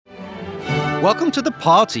Welcome to the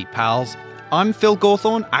party, pals. I'm Phil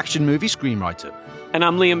Gawthorne, action movie screenwriter. And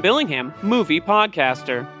I'm Liam Billingham, movie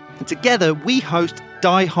podcaster. And together we host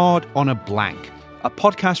Die Hard on a Blank, a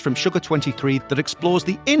podcast from Sugar 23 that explores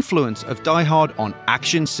the influence of Die Hard on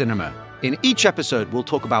action cinema. In each episode, we'll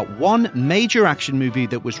talk about one major action movie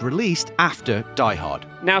that was released after Die Hard.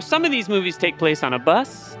 Now, some of these movies take place on a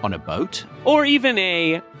bus, On a boat? or even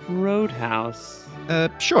a roadhouse.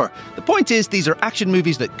 Sure. The point is, these are action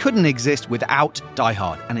movies that couldn't exist without Die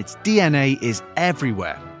Hard, and its DNA is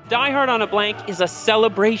everywhere. Die Hard on a Blank is a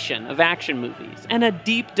celebration of action movies and a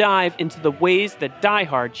deep dive into the ways that Die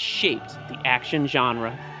Hard shaped the action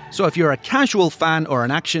genre. So if you're a casual fan or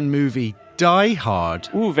an action movie Die Hard,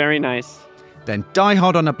 Ooh, very nice. then Die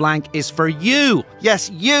Hard on a Blank is for you. Yes,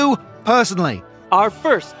 you personally. Our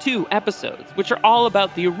first two episodes, which are all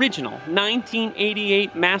about the original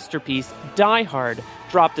 1988 masterpiece Die Hard,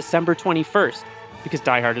 dropped December 21st, because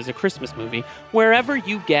Die Hard is a Christmas movie, wherever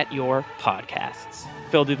you get your podcasts.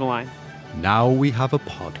 Phil, do the line. Now we have a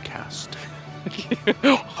podcast.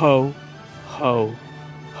 Ho, ho,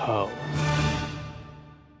 ho.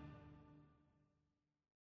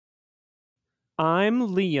 I'm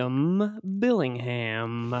Liam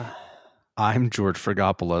Billingham, I'm George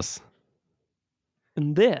Frigopoulos.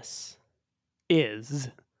 and this is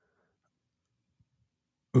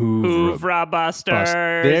Oeuvre Oeuvre Busters.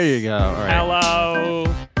 There you go. All right. Hello.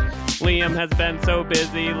 Liam has been so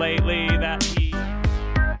busy lately that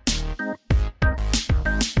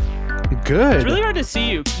Good. It's really hard to see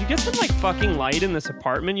you. Could you get some fucking light in this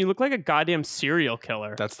apartment? You look like a goddamn serial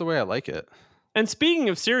killer. That's the way I like it. And speaking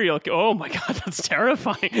of oh my god, that's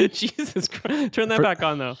terrifying. Jesus Christ. Turn that back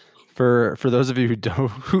on though. For those of you who don't,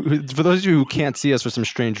 for those of you who can't see us for some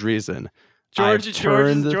strange reason, George is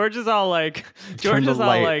all like, turned the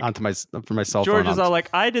light onto for my cell phone. George is all like,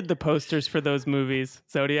 I did the posters for those movies.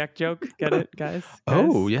 Zodiac joke, get it, guys?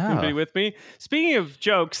 Oh, yeah. Everybody with me? Speaking of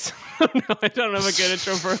jokes, no, I don't have a good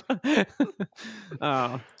intro for.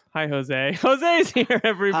 Oh, hi, Jose. Jose's here,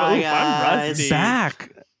 everybody. Hi, I'm guys. rusty.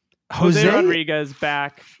 back. Jose Jose Rodriguez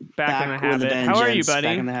back in the with habit. How are you, buddy?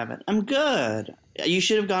 Back in the habit. I'm good. You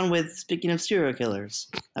should have gone with, speaking of serial killers.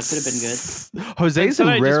 That could have been good. Jose's I in just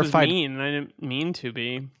was rarefied. mean, and I didn't mean to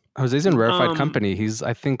be. Jose's in rarefied company. He's,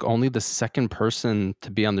 I think, only the second person to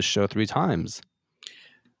be on the show 3 times.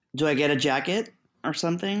 Do I get a jacket or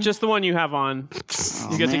something? Just the one you have on. Oh,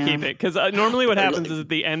 You get to man. keep it because normally what happens is at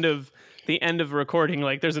the end of recording,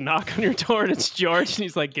 there's a knock on your door and it's George, and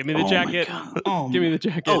he's like, "Give me the Oh my jacket. God. Oh, Give me the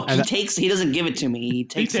jacket." Oh, he doesn't give it to me. He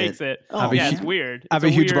takes it. Oh, yeah, man. it's weird. I have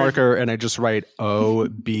It's a huge weird- marker and I just write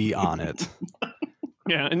OB on it.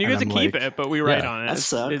 Yeah, and you and get to I'm keep like, it, but we write yeah. on it. That It's-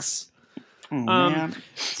 sucks. it's- Oh, man.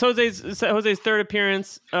 So Jose's third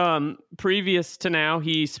appearance. Previous to now,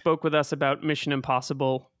 he spoke with us about Mission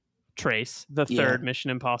Impossible Trace, the third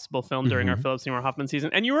Mission Impossible film during our Philip Seymour Hoffman season.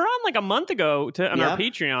 And you were on a month ago on our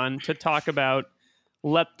Patreon to talk about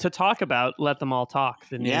Let Them All Talk,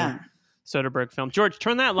 the new Soderbergh film. George,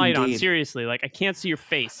 turn that light on. Indeed. Seriously, I can't see your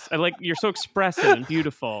face. You're so expressive and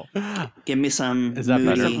beautiful. Give me some Is that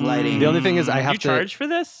moody better? lighting. The only thing is, I have you to charge for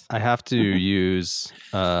this? I have to use.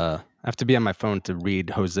 I have to be on my phone to read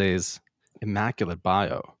Jose's immaculate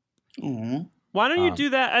bio. Aw. Why don't you do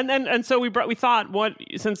that? And so we thought,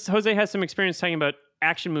 since Jose has some experience talking about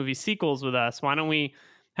action movie sequels with us, why don't we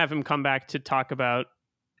have him come back to talk about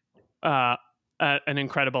an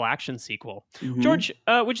incredible action sequel? Mhm. George,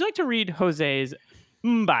 would you like to read Jose's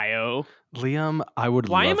bio? Liam, I would.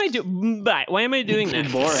 Why love am I doing that?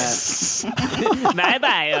 Borat. My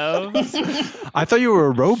bio. I thought you were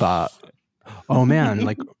a robot. Oh man,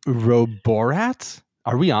 like Roborat?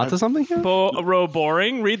 Are we onto something here?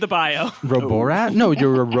 Boring. Read the bio. Roborat? No,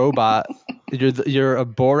 you're a robot. You're a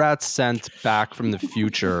Borat sent back from the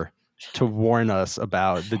future to warn us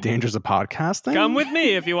about the dangers of podcasting. Come with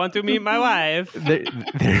me if you want to meet my wife.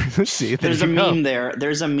 There's a meme there.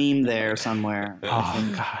 There's a meme there somewhere.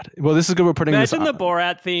 Oh God. Well, this is good. We're putting this. Imagine the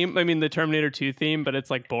Borat theme. I mean, the Terminator 2 theme, but it's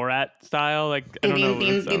like Borat style. I don't know.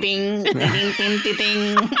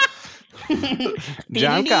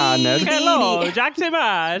 John Connor. Hello, Jack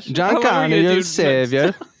Dimash. John Connor, you're the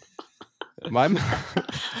savior.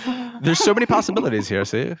 There's so many possibilities here.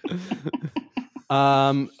 See.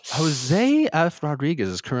 Jose F. Rodriguez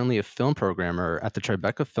is currently a film programmer at the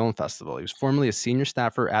Tribeca Film Festival. He was formerly a senior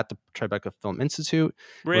staffer at the Tribeca Film Institute,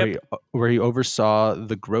 where he oversaw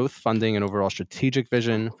the growth, funding, and overall strategic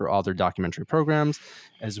vision for all their documentary programs,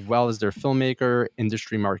 as well as their filmmaker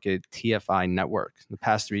industry market TFI network. In the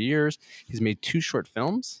past 3 years, he's made 2 short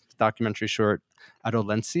films, the documentary short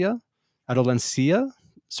Adolencia.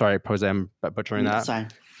 Sorry, Jose, I'm butchering that. Sorry.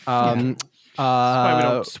 That's why we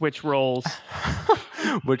don't switch roles.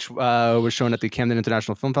 Which was shown at the Camden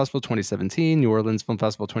International Film Festival 2017, New Orleans Film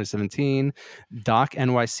Festival 2017, Doc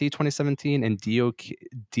NYC 2017, and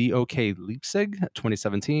DOK Leipzig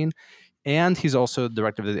 2017. And he's also the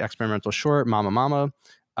director of the experimental short Mama Mama,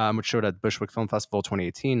 which showed at Bushwick Film Festival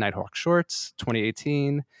 2018, Nighthawk Shorts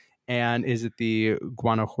 2018, and is at the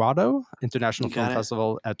Guanajuato International Film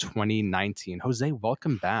Festival at 2019. Jose,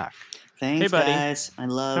 welcome back. Thanks, hey, buddy. guys. I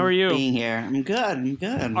love How are you? being here. I'm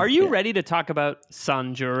good. Are you ready to talk about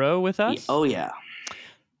Sanjuro with us? Oh, yeah.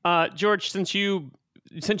 George, since you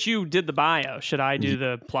did the bio, should I do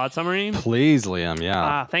the plot summary? Please, Liam.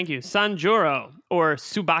 Yeah. Thank you. Sanjuro, or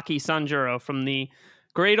Tsubaki Sanjuro, from the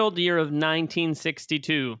great old year of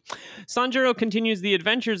 1962. Sanjuro continues the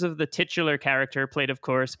adventures of the titular character, played, of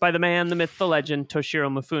course, by the man, the myth, the legend,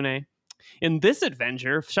 Toshiro Mifune. In this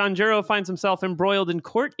adventure, Sanjuro finds himself embroiled in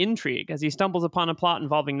court intrigue as he stumbles upon a plot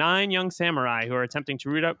involving 9 young samurai who are attempting to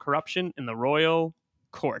root out corruption in the royal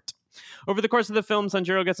court. Over the course of the film,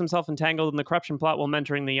 Sanjuro gets himself entangled in the corruption plot while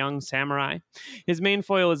mentoring the young samurai. His main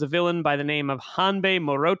foil is a villain by the name of Hanbei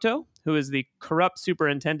Moroto, who is the corrupt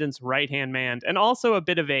superintendent's right-hand man, and also a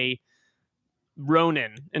bit of a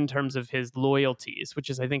Ronin in terms of his loyalties, which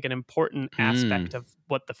is, I think, an important aspect of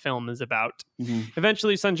what the film is about. Mm-hmm.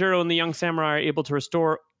 Eventually, Sanjuro and the young samurai are able to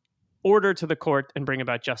restore order to the court and bring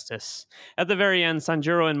about justice. At the very end,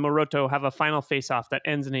 Sanjuro and Moroto have a final face-off that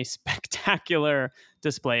ends in a spectacular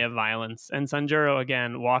display of violence, and Sanjuro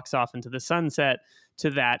again walks off into the sunset to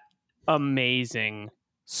that amazing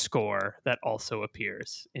score that also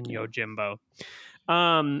appears in Yojimbo.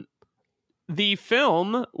 The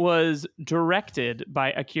film was directed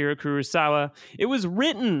by Akira Kurosawa. It was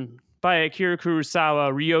written by Akira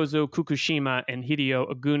Kurosawa, Ryozo Kikushima, and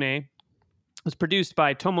Hideo Ogune. It was produced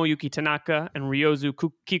by Tomoyuki Tanaka and Ryozo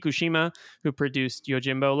Kikushima, who produced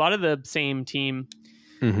Yojimbo. A lot of the same team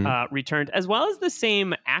returned, as well as the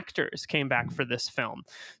same actors came back for this film.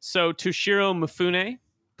 So Toshiro Mifune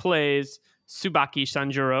plays Tsubaki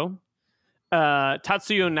Sanjuro.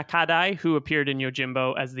 Tatsuyo Nakadai, who appeared in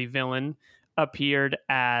Yojimbo as the villain, is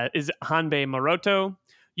Hanbei Moroto.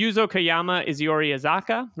 Yuzo Koyama is Yori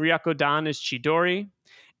Azaka. Ryako Dan is Chidori.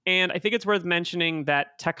 And I think it's worth mentioning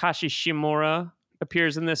that Takashi Shimura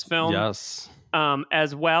appears in this film. Yes.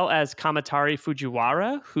 As well as Kamatari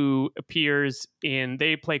Fujiwara, who appears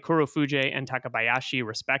they play Kurofuji and Takabayashi,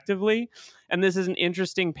 respectively. And this is an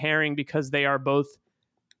interesting pairing because they are both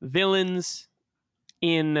villains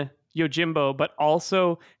in Yojimbo, but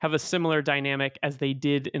also have a similar dynamic as they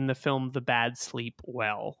did in the film The Bad Sleep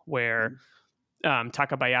Well, where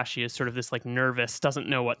Takabayashi is sort of this like nervous, doesn't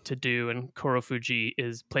know what to do, and Kurofuji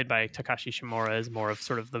is played by Takashi Shimura, is more of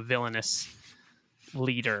sort of the villainous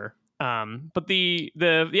leader. But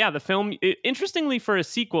the film, interestingly for a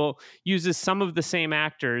sequel, uses some of the same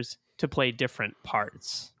actors to play different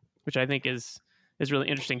parts, which I think is really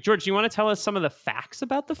interesting. George, do you want to tell us some of the facts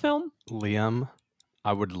about the film? Liam,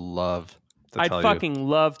 I would love to I'd tell fucking you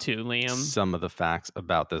love to, Liam. some of the facts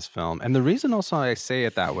about this film. And the reason also I say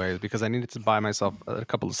it that way is because I needed to buy myself a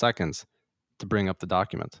couple of seconds to bring up the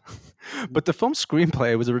document. But the film's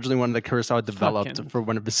screenplay was originally one that Kurosawa developed for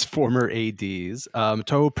one of his former ADs.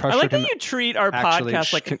 Toho pressured I like him. that you treat our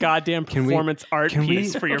podcast like a goddamn performance art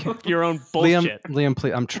piece for your own bullshit. Liam,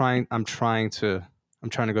 please, I'm trying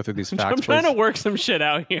to go through these facts. I'm trying to work some shit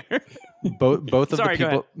out here. Both of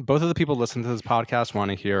the people listening to this podcast want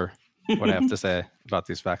to hear what I have to say about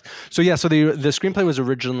these facts. So the screenplay was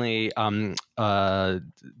originally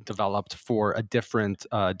developed for a different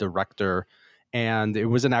director, and it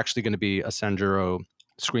wasn't actually going to be a Sanjuro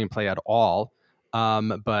screenplay at all.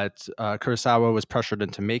 But Kurosawa was pressured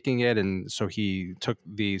into making it, and so he took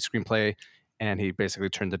the screenplay and he basically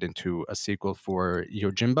turned it into a sequel for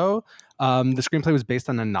Yojimbo. The screenplay was based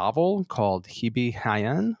on a novel called Hibi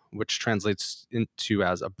Hayen, which translates into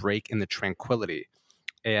as A Break in the Tranquility.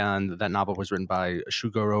 And that novel was written by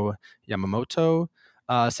Shugoro Yamamoto.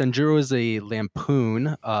 Sanjuro is a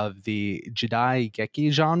lampoon of the Jidai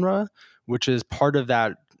Geki genre, which is part of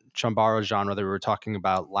that Chambara genre that we were talking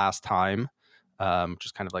about last time, which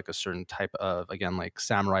is kind of like a certain type of, again, like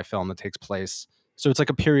samurai film that takes place. So it's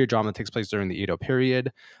like a period drama that takes place during the Edo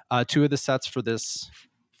period. 2 of the sets for this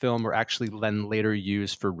film were actually then later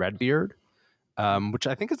used for Redbeard, which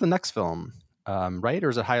I think is the next film. Right? Or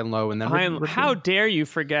is it High and Low? And then how dare you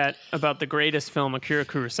forget about the greatest film Akira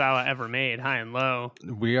Kurosawa ever made, High and Low?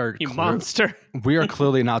 You monster. We are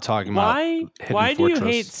clearly not talking about Why do you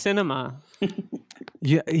hate cinema?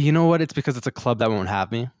 Yeah, you know what? It's because it's a club that won't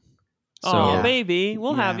have me. Oh, baby,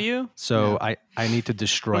 we'll have you. So I need to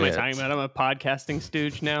destroy what it. am I talking about? I'm a podcasting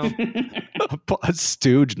stooge now. A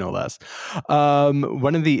stooge, no less.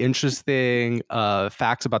 One of the interesting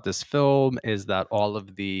facts about this film is that all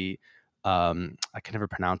of the I can never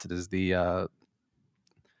pronounce it, is the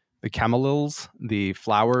camellias, the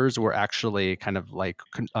flowers, were actually kind of like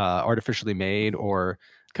artificially made, or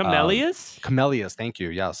Camellias? Camellias, thank you.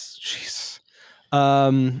 Yes. Jeez.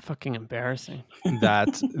 Fucking embarrassing.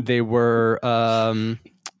 That they were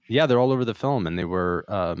they're all over the film, and they were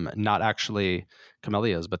not actually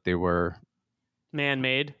camellias, but they were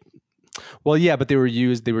man-made. Well, yeah, but they were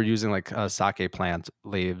using like sake plant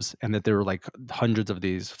leaves, and that there were like hundreds of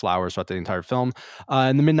these flowers throughout the entire film.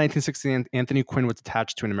 In the mid-1960s, Anthony Quinn was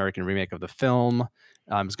attached to an American remake of the film.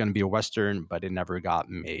 It was going to be a Western, but it never got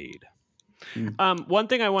made. One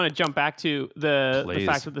thing I want to jump back to, the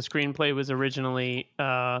fact that the screenplay was originally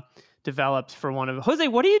developed for one of Jose.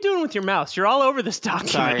 What are you doing with your mouse? You're all over this document.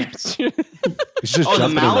 Sorry. It's just the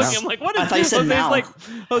mouse. I'm like, what is this?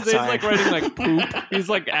 Jose's like writing like poop. He's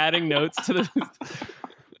like adding notes to the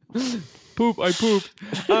poop. I pooped.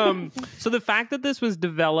 So the fact that this was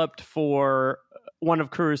developed for one of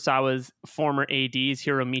Kurosawa's former ADs,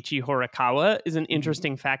 Hiromichi Horikawa, is an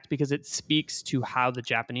interesting fact because it speaks to how the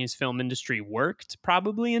Japanese film industry worked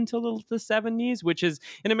probably until the 70s, which is,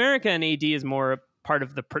 in America, an AD is more part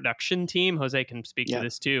of the production team. Jose can speak to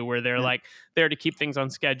this too, where they're like there to keep things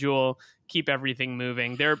on schedule, keep everything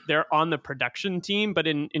moving. They're on the production team, but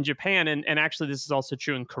in Japan, and actually this is also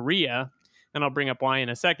true in Korea, and I'll bring up why in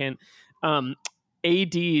a second,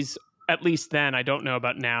 ADs, at least then, I don't know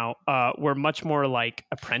about now, were much more like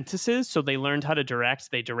apprentices. So they learned how to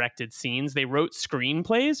direct. They directed scenes. They wrote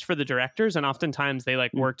screenplays for the directors. And oftentimes they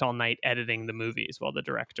like worked all night editing the movies while the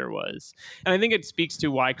director was. And I think it speaks to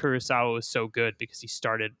why Kurosawa was so good, because he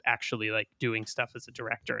started actually like doing stuff as a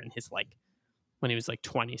director in his like, when he was like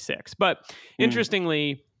 26. But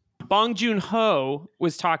interestingly, Bong Joon-ho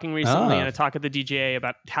was talking recently in a talk at the DGA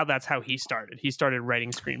about how that's how he started. He started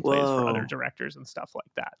writing screenplays for other directors and stuff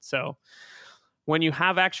like that. So when you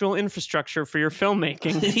have actual infrastructure for your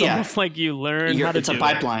filmation, it's almost like you learn how to do it. It's a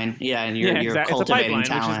pipeline. Yeah, and you're exactly. cultivating it's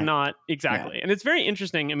a pipeline, talent. which is not exactly. Yeah. And it's very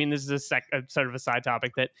interesting. I mean, this is a sort of a side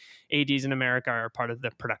topic that ADs in America are part of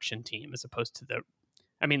the production team as opposed to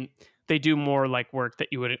they do more like work that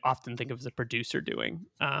you would often think of as a producer doing.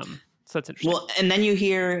 So that's interesting. Well, and then you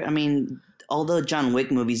hear, all the John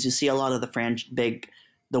Wick movies, you see a lot of the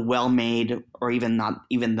well-made, or even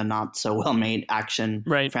the not so well-made action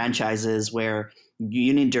franchises where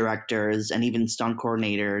you need directors and even stunt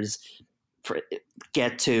coordinators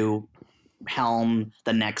get to helm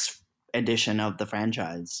the next edition of the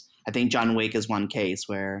franchise. I think John Wick is one case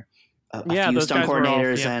where a few stunt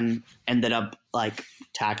coordinators and ended up like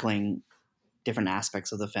tackling different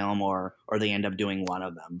aspects of the film, or they end up doing one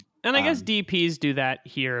of them. And I guess DPs do that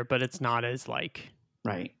here, but it's not as like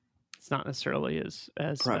it's not necessarily as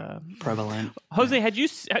prevalent. Jose, are you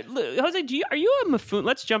a Mifune?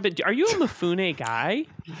 Let's jump in. Are you a Mifune guy?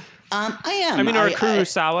 I am. Or a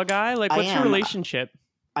Kurosawa guy? Like, what's your relationship?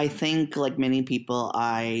 I think, like many people,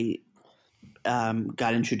 I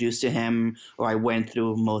got introduced to him, or I went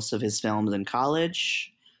through most of his films in college.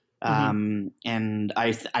 And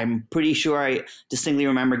I'm pretty sure I distinctly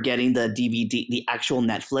remember getting the DVD, the actual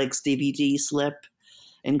Netflix DVD slip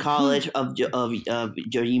in college of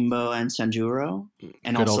Yojimbo and Sanjuro,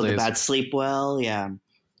 and Good also old The days. Bad Sleep Well. Yeah.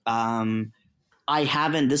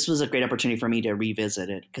 This was a great opportunity for me to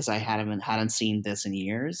revisit it because I hadn't seen this in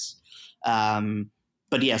years.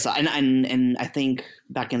 But yes, and I think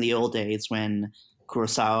back in the old days when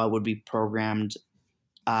Kurosawa would be programmed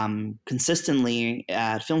consistently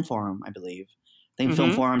at Film Forum, I believe. I think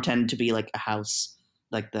Film Forum tended to be like a house,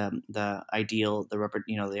 like the ideal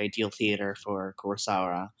theater for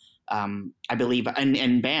Kurosawa. I believe,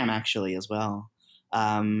 and BAM actually as well.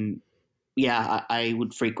 I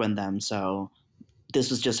would frequent them. So this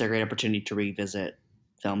was just a great opportunity to revisit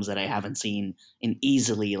films that I haven't seen in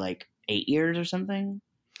easily like 8 years or something.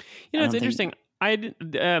 It's interesting.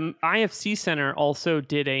 IFC Center also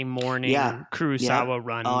did a morning Kurosawa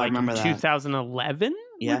run. I remember that. 2011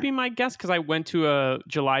 would be my guess, because I went to a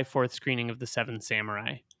July 4th screening of The Seven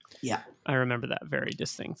Samurai. Yeah, I remember that very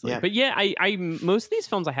distinctly. Yeah. But I most of these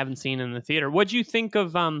films I haven't seen in the theater. What'd you think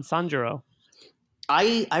of Sanjuro?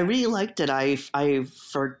 I really liked it. I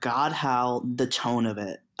forgot how the tone of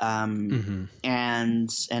it, and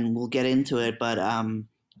we'll get into it. But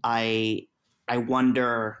I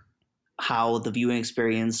wonder how the viewing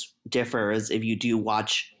experience differs if you do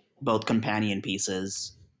watch both companion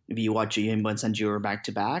pieces. If you watch Yojimbo and Sanjuro back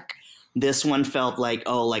to back, this one felt like,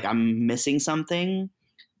 I'm missing something.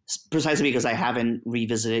 precisely because I haven't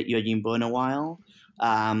revisited Yojimbo in a while.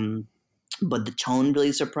 But the tone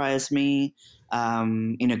really surprised me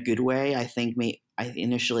in a good way. I think I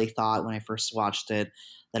initially thought when I first watched it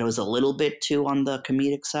that it was a little bit too on the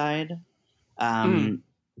comedic side.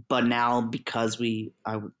 But now because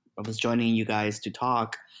I was joining you guys to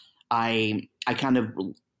talk, I kind of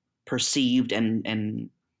perceived and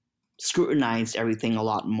scrutinized everything a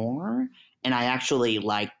lot more. And I actually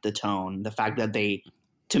liked the tone. The fact that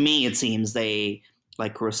to me, it seems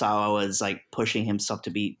like Kurosawa was like pushing himself to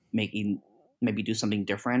be maybe do something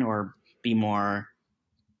different or be more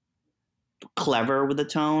clever with the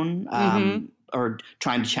tone, or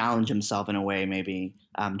trying to challenge himself in a way, maybe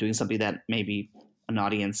doing something that maybe an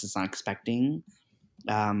audience is not expecting.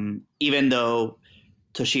 Even though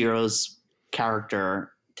Toshiro's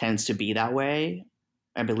character tends to be that way,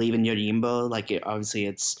 I believe in Yojimbo, like obviously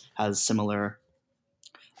has similar.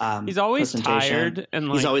 He's always tired and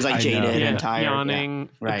like, he's always like jaded and tired, yawning,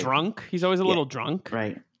 drunk. He's always a little drunk,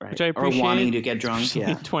 right? Which I appreciate. Or wanting to get drunk,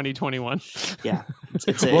 2021. Yeah, it's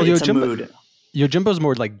a mood. Yojimbo's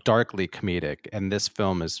more like darkly comedic, and this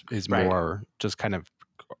film is more just kind of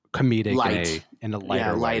comedic in a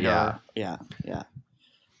lighter way. Yeah.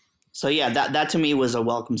 So that to me was a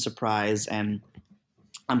welcome surprise, and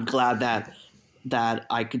I'm glad that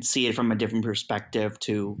I could see it from a different perspective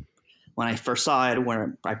to when I first saw it,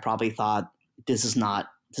 where I probably thought this is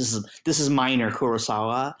minor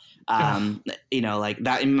Kurosawa. Like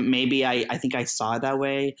that. Maybe I think I saw it that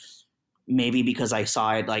way. Maybe because I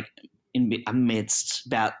saw it like amidst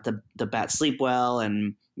the Bat Sleepwell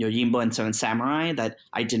and Yojimbo and Seven Samurai, that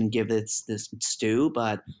I didn't give this its due,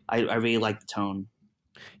 but I really like the tone.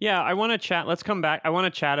 Yeah, I want to chat. Let's come back. I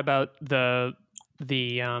want to chat about the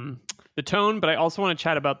tone, but I also want to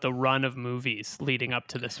chat about the run of movies leading up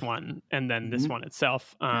to this one and then this one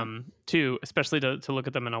itself, too, especially to look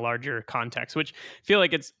at them in a larger context, which I feel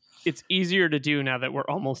like it's easier to do now that we're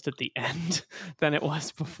almost at the end than it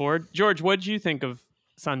was before. George, what did you think of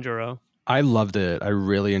Sanjuro? I loved it. I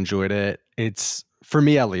really enjoyed it. It's, for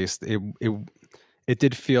me at least, it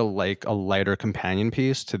did feel like a lighter companion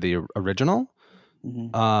piece to the original.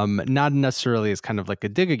 Not necessarily as kind of like a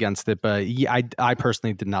dig against it, but I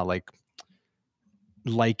personally did not like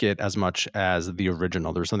it as much as the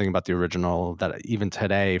original. There's something about the original that even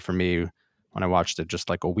today, for me, when I watched it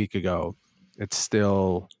just like a week ago, it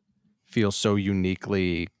still feels so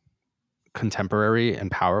uniquely contemporary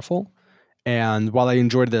and powerful. And while I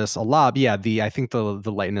enjoyed this a lot, I think the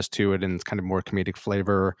lightness to it and it's kind of more comedic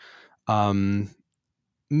flavor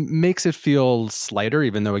makes it feel slighter,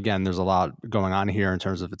 even though, again, there's a lot going on here in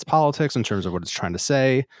terms of its politics, in terms of what it's trying to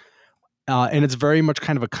say. And it's very much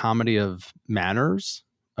kind of a comedy of manners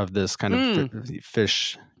of this kind of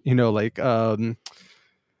fish, like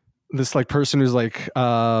this like person who's like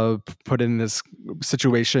put in this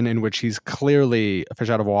situation in which he's clearly a fish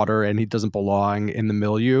out of water and he doesn't belong in the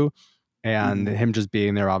milieu. And him just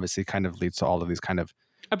being there obviously kind of leads to all of these kind of...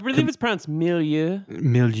 I believe it's pronounced milieu.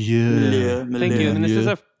 Milieu. Thank you. And this is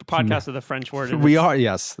a podcast with a French word. We are,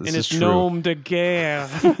 yes. This and is it's true. nom de guerre.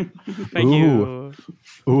 Thank you.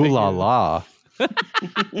 Ooh la la.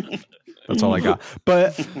 That's all I got.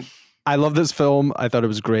 But I love this film. I thought it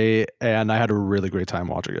was great. And I had a really great time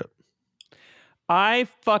watching it. I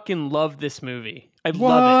fucking love this movie. I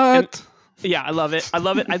love it. I love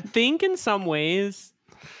it. I think in some ways...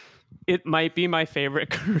 it might be my favorite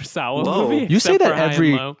Kurosawa movie. You say that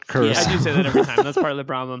every Kurosawa. Yeah, I do say that every time. That's part of the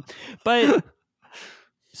problem. But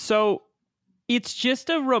so it's just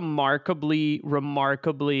a remarkably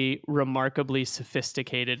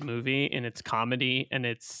sophisticated movie in its comedy and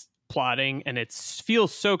its plotting, and it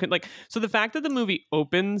feels so so the fact that the movie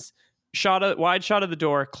opens, wide shot of the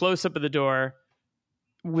door, close up of the door.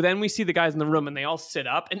 Then we see the guys in the room and they all sit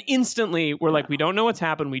up, and instantly we're like, we don't know what's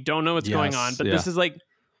happened, we don't know what's going on, but this is like.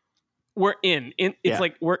 We're it's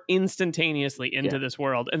like we're instantaneously into this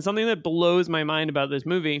world. And something that blows my mind about this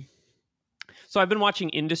movie. So I've been watching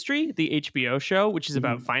Industry, the HBO show, which is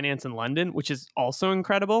about finance in London, which is also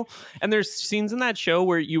incredible. And there's scenes in that show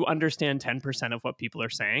where you understand 10% of what people are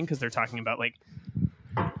saying because they're talking about like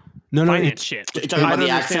finance shit. You're talking about the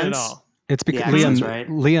accents? At all. It's because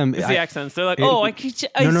Liam. It's the accents. They're like,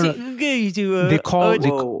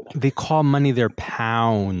 They call money their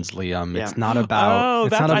pounds, Liam. It's not about.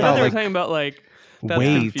 It's not I about thought they were talking about like. That's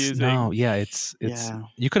weight. confusing. No, it's.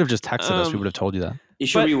 You could have just texted us. We would have told you that. You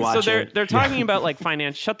should rewatch it. They're talking about like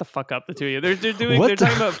finance. Shut the fuck up, the two of you. They're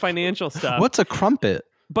talking about financial stuff. What's a crumpet?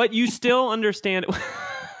 But you still understand.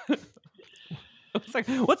 It's like,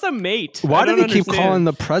 what's a mate? Why do they keep calling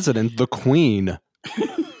the president the queen?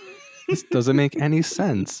 This doesn't make any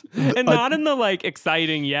sense. And not in the like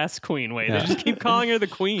exciting yes queen way. They just keep calling her the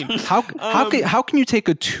queen. How can you take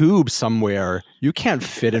a tube somewhere? You can't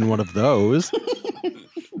fit in one of those.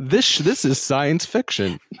 This is science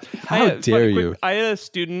fiction. How dare you? I had a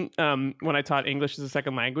student when I taught English as a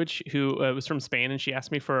second language who was from Spain, and she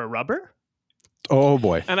asked me for a rubber. Oh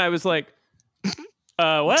boy. And I was like,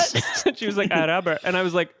 what? She was like, a rubber. And I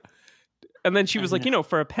was like, and then she was like,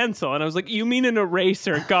 for a pencil. And I was like, you mean an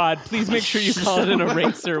eraser? God, please make sure you call it an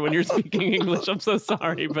eraser when you're speaking English. I'm so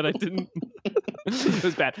sorry, but I didn't. It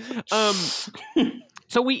was bad.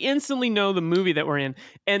 So we instantly know the movie that we're in.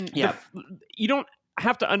 And you don't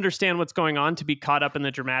have to understand what's going on to be caught up in the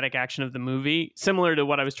dramatic action of the movie. Similar to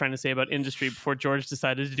what I was trying to say about Industry before George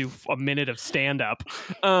decided to do a minute of stand-up.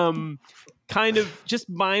 Kind of just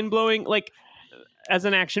mind-blowing. Like, as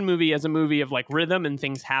an action movie, as a movie of like rhythm and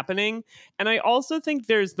things happening. And I also think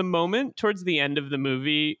there's the moment towards the end of the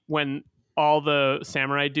movie when all the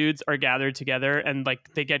samurai dudes are gathered together and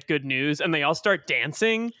like they get good news and they all start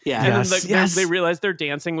dancing. Yeah. And then they realize they're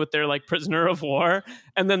dancing with their like prisoner of war.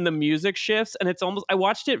 And then the music shifts and it's almost, I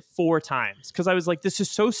watched it 4 times because I was like, this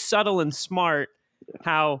is so subtle and smart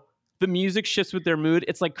how the music shifts with their mood.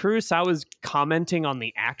 It's like Kurosawa's commenting on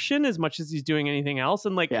the action as much as he's doing anything else.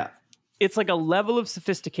 And like, it's like a level of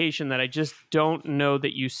sophistication that I just don't know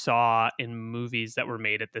that you saw in movies that were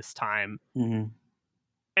made at this time. Mm-hmm.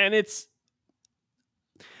 And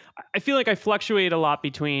I feel like I fluctuate a lot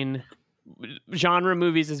between genre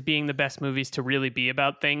movies as being the best movies to really be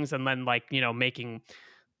about things. And then like, making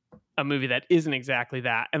a movie that isn't exactly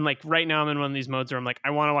that. And like right now I'm in one of these modes where I'm like,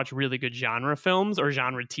 I want to watch really good genre films or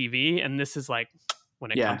genre TV. And this is like,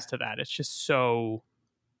 when it comes to that, it's just so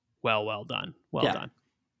well done. Well done.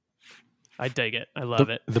 I dig it. I love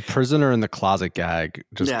it. The prisoner in the closet gag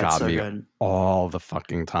just got me all the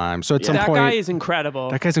fucking time. So at some point, that guy is incredible.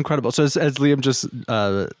 That guy's incredible. So as Liam just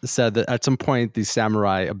said, that at some point these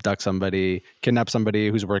samurai abduct somebody, kidnap somebody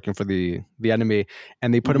who's working for the enemy,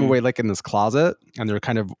 and they put him away like in this closet, and they're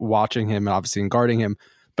kind of watching him, obviously, and guarding him.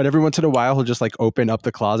 But every once in a while, he'll just like open up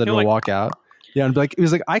the closet and walk out. Yeah, and be like, he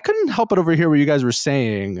was like, I couldn't help but overhear what you guys were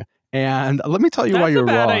saying. And let me tell you why you're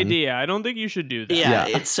wrong. That's a bad idea. I don't think you should do that. Yeah,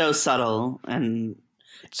 it's so subtle and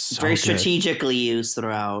very strategically used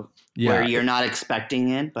throughout, where you're not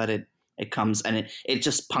expecting it, but it comes and it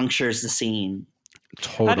just punctures the scene.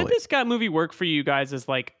 Totally. How did this movie work for you guys as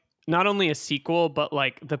like not only a sequel, but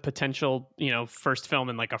like the potential, first film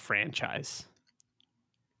in like a franchise?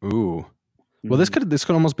 Ooh. Well, this could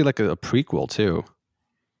almost be like a prequel too.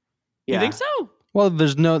 Yeah. You think so? Well,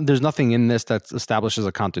 there's nothing in this that establishes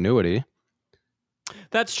a continuity.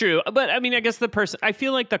 That's true, but I mean, I guess I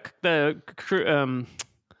feel like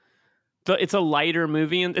it's a lighter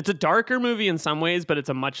movie and it's a darker movie in some ways, but it's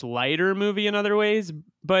a much lighter movie in other ways.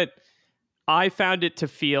 But I found it to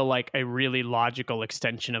feel like a really logical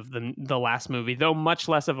extension of the last movie, though much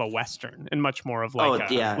less of a Western and much more of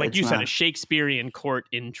like a Shakespearean court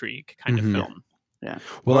intrigue kind of film. Yeah.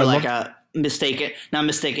 Well, or like a not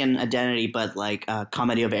mistaken identity, but like a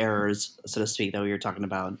comedy of errors, so to speak, that we were talking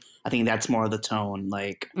about. I think that's more of the tone,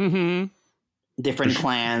 like different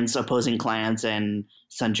clans, opposing clans, and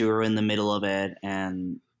Sanjuro in the middle of it,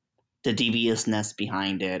 and the deviousness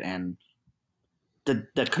behind it, and the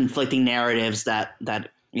conflicting narratives that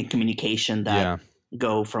in communication that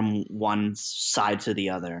go from one side to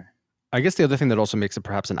the other. I guess the other thing that also makes it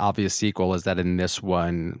perhaps an obvious sequel is that in this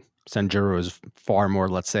one, Sanjuro is far more,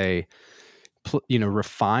 let's say,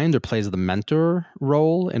 refined, or plays the mentor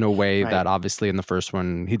role in a way that obviously in the first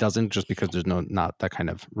one he doesn't, just because there's not that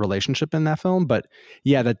kind of relationship in that film. But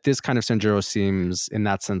that this kind of Sanjuro seems in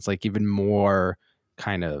that sense like even more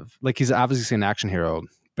kind of like he's obviously an action hero,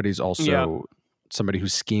 but he's also somebody who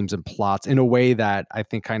schemes and plots in a way that I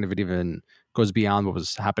think kind of it even goes beyond what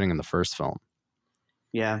was happening in the first film.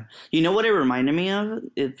 Yeah. You know what it reminded me of?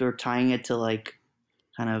 If we're tying it to like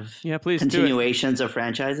kind of continuations of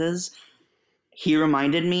franchises, he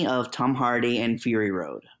reminded me of Tom Hardy in Fury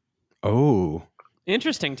Road. Oh,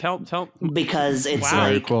 interesting. Tell because it's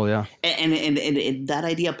very cool. Yeah, and that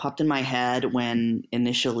idea popped in my head when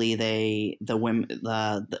initially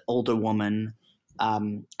the older woman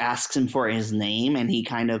asks him for his name, and he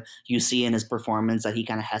kind of, you see in his performance that he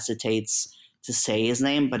kind of hesitates to say his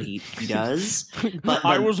name, but he does. But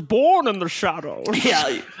I was born in the shadows.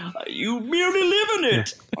 Yeah, you merely live in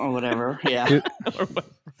it, or whatever. Yeah,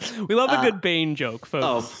 we love a good Bane joke,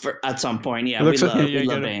 folks. Oh, at some point, we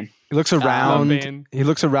love Bane. He looks around. He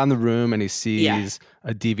looks around the room and he sees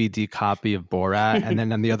a DVD copy of Borat, and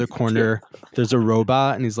then on the other corner there's a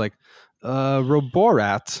robot, and he's like,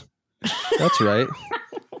 "Roborat." That's right.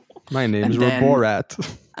 My name's Roborat.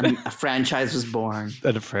 A franchise was born.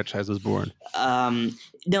 That a franchise was born.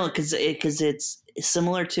 No, because it's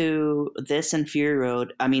similar to this and Fury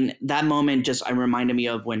Road. I mean, that moment just reminded me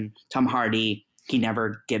of when Tom Hardy, he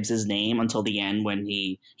never gives his name until the end when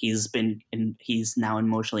he's now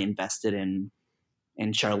emotionally invested in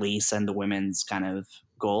Charlize and the women's kind of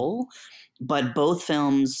goal. But both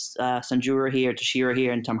films, Sanjuro here, Toshiro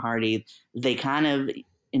here, and Tom Hardy, they kind of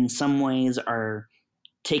in some ways are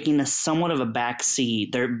taking a somewhat of a back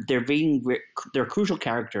seat. They're crucial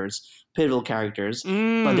characters, pivotal characters,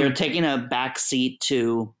 but they're taking a back seat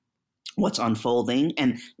to what's unfolding,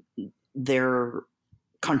 and their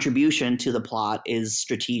contribution to the plot is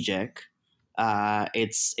strategic.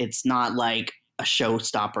 It's not like a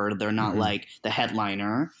showstopper. They're not like the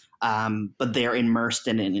headliner, but they're immersed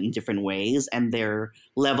in different ways, and their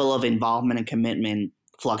level of involvement and commitment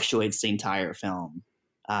fluctuates the entire film.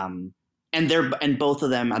 And both of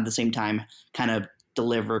them at the same time kind of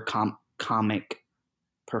deliver comic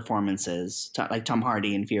performances. Like Tom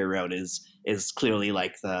Hardy in Fury Road is clearly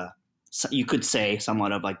like you could say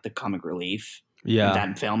somewhat of like the comic relief in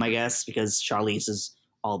that film, I guess, because Charlize is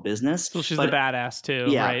all business. Well, she's the badass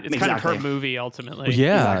too, right? It's kind of her movie ultimately.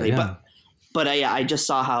 Exactly. But I just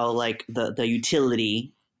saw how like the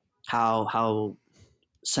utility, how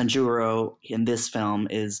Sanjuro in this film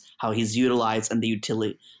is how he's utilized, and the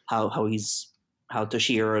utility how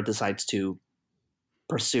Toshiro decides to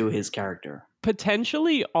pursue his character.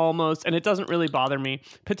 Potentially almost, and it doesn't really bother me,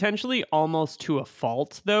 potentially almost to a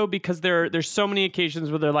fault though, because there's so many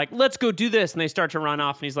occasions where they're like, let's go do this, and they start to run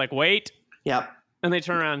off, and he's like, wait. Yep. And they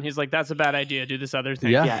turn around and he's like, that's a bad idea, do this other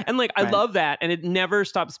thing. Yeah. And like, I love that, and it never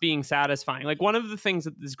stops being satisfying. Like, one of the things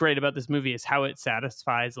that is great about this movie is how it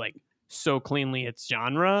satisfies like so cleanly its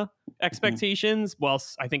genre expectations,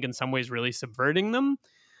 whilst I think in some ways really subverting them.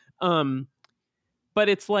 But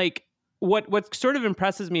it's like, what sort of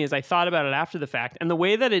impresses me is I thought about it after the fact, and the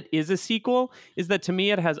way that it is a sequel is that to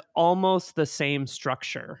me it has almost the same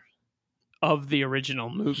structure of the original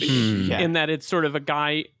movie, in that it's sort of a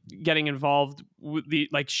guy getting involved with the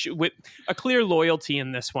with a clear loyalty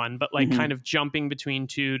in this one, but like kind of jumping between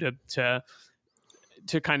two to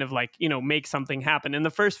kind of like, you know, make something happen. In the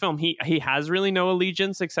first film, he has really no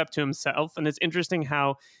allegiance except to himself, and it's interesting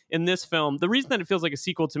how in this film, the reason that it feels like a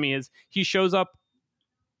sequel to me is he shows up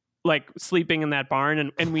like sleeping in that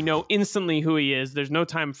barn, and we know instantly who he is. There's no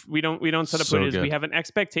time. We don't set up who it is. We have an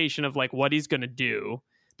expectation of like what he's going to do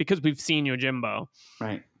because we've seen Yojimbo.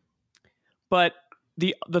 Right. But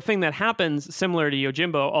the thing that happens similar to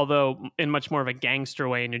Yojimbo, although in much more of a gangster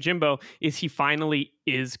way in Yojimbo, is he finally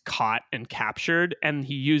is caught and captured, and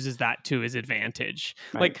he uses that to his advantage.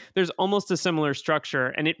 Right. Like there's almost a similar structure,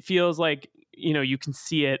 and it feels like, you know, you can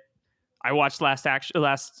see it. I watched The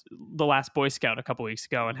Last Boy Scout a couple weeks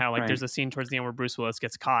ago, and how like there's a scene towards the end where Bruce Willis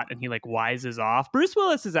gets caught and he like wises off. Bruce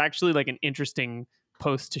Willis is actually like an interesting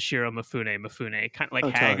post Toshiro Mifune, kind of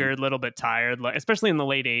like haggard, a little bit tired, like, especially in the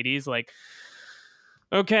late 80s, like,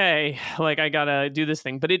 okay, like I gotta do this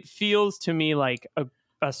thing. But it feels to me like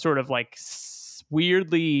a sort of like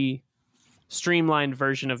weirdly streamlined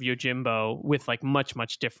version of Yojimbo with like much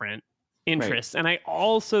different interests. And I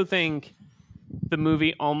also think the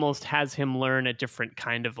movie almost has him learn a different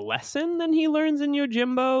kind of lesson than he learns in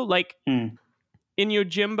Yojimbo. Like in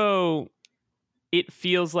Yojimbo, it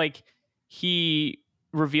feels like he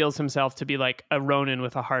reveals himself to be like a Ronin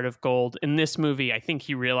with a heart of gold. In this movie, I think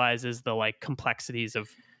he realizes the like complexities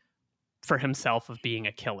for himself of being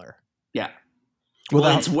a killer. Yeah.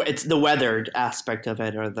 Well, it's the weathered aspect of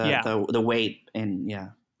it, or the weight, and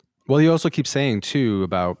Well, you also keep saying too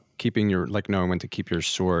about keeping your, like, knowing when to keep your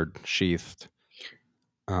sword sheathed.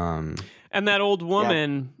 And that old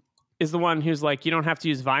woman is the one who's like, you don't have to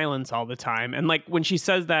use violence all the time. And like when she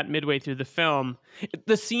says that midway through the film,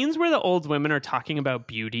 the scenes where the old women are talking about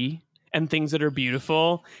beauty and things that are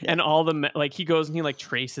beautiful, and all the like he goes and he like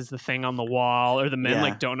traces the thing on the wall, or the men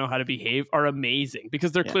like don't know how to behave, are amazing,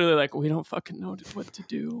 because they're clearly like, we don't fucking know what to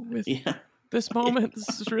do with this moment.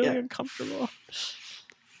 This is really uncomfortable.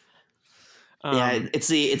 It's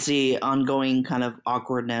the ongoing kind of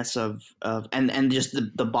awkwardness of and just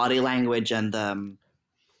the body language and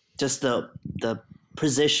just the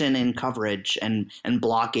position and coverage and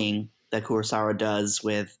blocking that Kurosawa does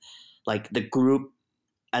with like the group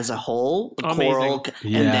as a whole, the choral,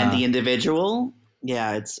 and then the individual.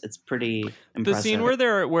 Yeah, it's pretty impressive. The scene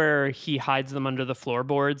where he hides them under the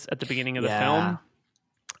floorboards at the beginning of the film.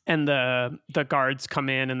 And the guards come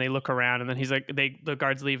in and they look around, and then he's like, the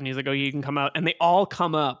guards leave, and he's like, oh, you can come out, and they all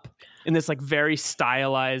come up in this like very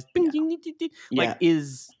stylized, like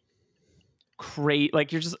is crazy.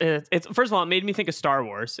 Like you're just it's first of all, it made me think of Star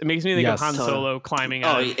Wars. It makes me think of Han Solo climbing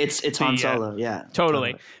out. It's Han Solo, yeah.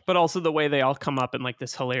 Totally. But also the way they all come up in like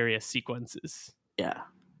this hilarious sequences. Yeah.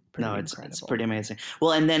 It's pretty amazing.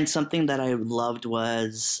 Well, and then something that I loved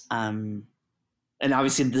was and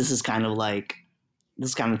obviously this is kind of like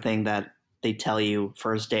this kind of thing that they tell you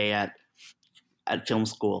first day at film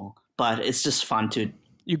school, but it's just fun to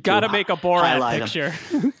you gotta make a Borat picture.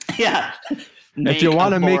 Yeah. If you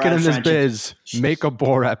want to make it in this biz, make a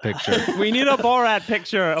Borat picture. We need a Borat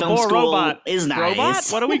picture. Film a robot is nice. Robot?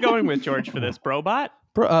 What are we going with, George, for this? Brobot?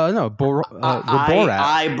 Borat.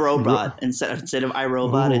 Brobot. Instead of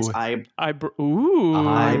iRobot, it's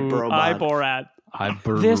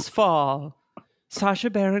iBorat. This fall, Sacha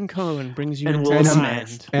Baron Cohen brings you and Will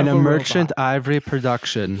Smith. And a Merchant Ivory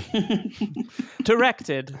production.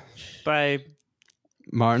 Directed by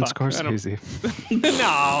Martin Scorsese.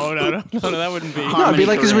 No, that wouldn't be. No, it'd be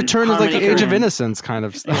like his return of like the Age of Innocence kind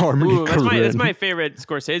of. That's my favorite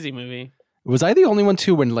Scorsese movie. Was I the only one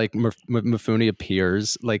too when like Mifune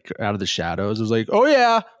appears like out of the shadows? It was like, oh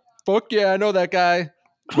yeah, fuck yeah, I know that guy.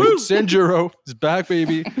 Sanjuro is back,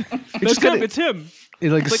 baby. It's him.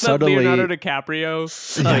 It like it's subtly like Leonardo DiCaprio.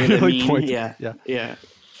 Yeah.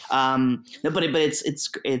 But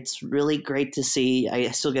it's really great to see. I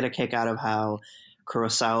still get a kick out of how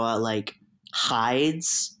Kurosawa like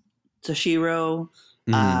hides Toshiro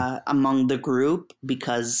among the group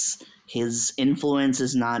because his influence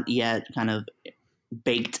is not yet kind of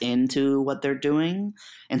baked into what they're doing,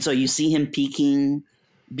 and so you see him peeking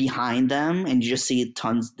behind them, and you just see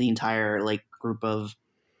the entire like group of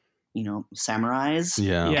samurais.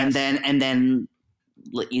 Yeah, yes. and then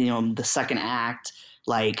the second act,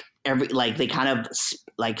 like they kind of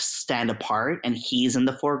like stand apart, and he's in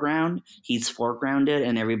the foreground, he's foregrounded,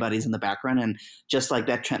 and everybody's in the background, and just like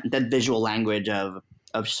that visual language of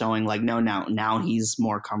showing like now he's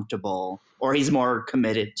more comfortable or he's more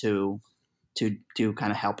committed to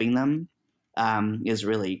kind of helping them is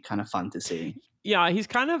really kind of fun to see. Yeah, he's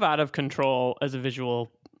kind of out of control as a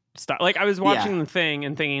visual style. Like I was watching the thing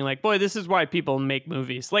and thinking like, boy, this is why people make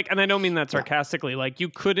movies. Like, and I don't mean that sarcastically. Like you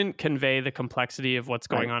couldn't convey the complexity of what's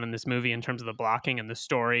going on in this movie in terms of the blocking and the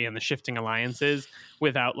story and the shifting alliances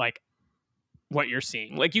without like what you're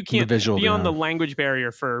seeing. Like you can't beyond the language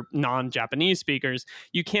barrier for non-Japanese speakers,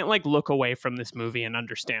 you can't like look away from this movie and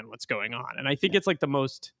understand what's going on. And I think it's like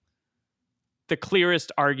the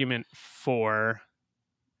clearest argument for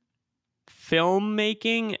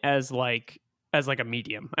filmmaking as like a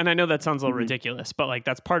medium. And I know that sounds a little ridiculous, but like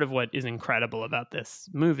that's part of what is incredible about this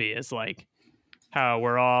movie is like how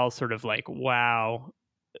we're all sort of like, wow,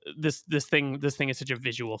 this thing is such a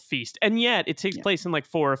visual feast, and yet it takes place in like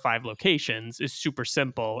 4 or 5 locations, is super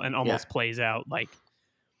simple and almost plays out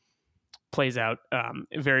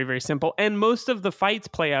very, very simple, and most of the fights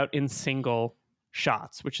play out in single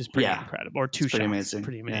shots, which is pretty incredible, or 2 shots.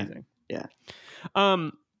 Pretty amazing. Yeah.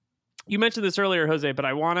 You mentioned this earlier, Jose, but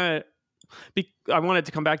I wanted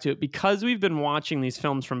to come back to it because we've been watching these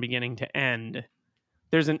films from beginning to end.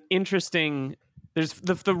 There's the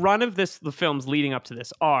run of the films leading up to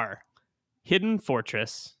this are Hidden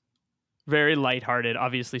Fortress, very lighthearted,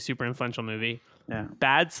 obviously super influential movie. Yeah.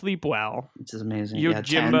 Bad Sleep Well, which is amazing.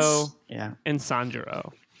 Yojimbo, and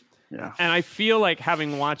Sanjuro. Yeah. And I feel like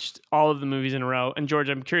having watched all of the movies in a row, and George,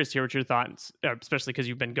 I'm curious to hear what your thoughts, especially because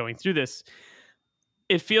you've been going through this.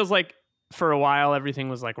 It feels like for a while everything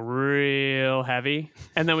was like real heavy,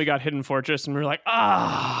 and then we got Hidden Fortress, and we were like,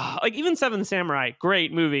 like even Seven Samurai,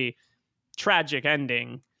 great movie. Tragic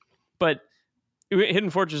ending, but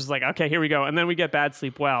Hidden Fortress is like, okay, here we go, and then we get Bad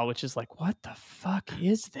Sleep Well, which is like, what the fuck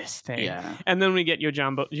is this thing? Yeah. And then we get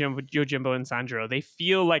Yojimbo and Sanjuro. They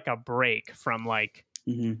feel like a break from like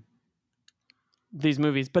these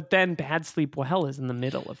movies, but then Bad Sleep Well is in the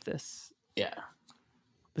middle of this. Yeah.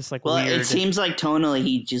 This like weird. It seems like tonally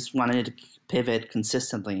he just wanted to pivot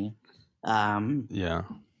consistently. Yeah.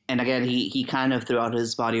 And again, he kind of throughout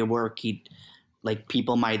his body of work,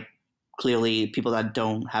 people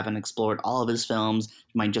that haven't explored all of his films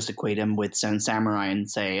might just equate him with Seven Samurai and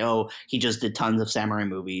say, oh, he just did tons of samurai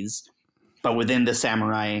movies. But within the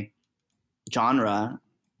samurai genre,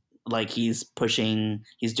 like he's playing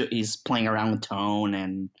around with tone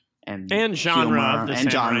and genre of the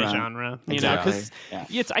and samurai genre. Because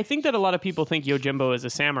I think that a lot of people think Yojimbo is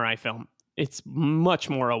a samurai film. It's much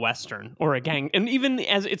more a Western or a gang. And even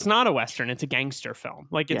as it's not a Western, it's a gangster film.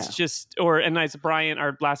 Like it's just, and as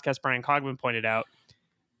our last guest, Brian Cogman pointed out,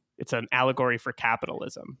 it's an allegory for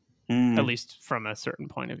capitalism, at least from a certain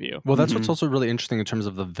point of view. Well, that's what's also really interesting in terms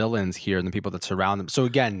of the villains here and the people that surround them. So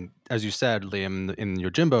again, as you said, Liam, in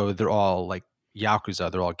Yojimbo, they're all like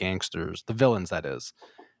Yakuza. They're all gangsters, the villains, that is.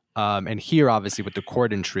 And here, obviously, with the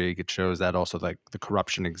court intrigue, it shows that also like the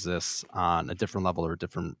corruption exists on a different level or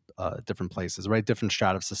different places, right? Different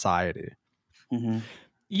strata of society. Mm-hmm.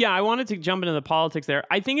 Yeah, I wanted to jump into the politics there.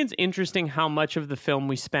 I think it's interesting how much of the film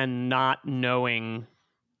we spend not knowing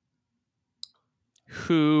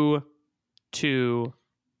who to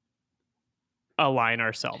align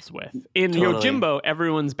ourselves with. In Yojimbo,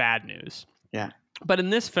 everyone's bad news. Yeah. But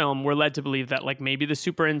in this film, we're led to believe that like maybe the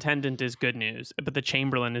superintendent is good news, but the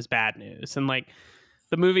Chamberlain is bad news. And like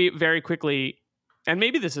the movie very quickly, and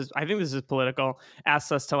maybe I think this is political,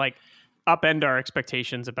 asks us to like upend our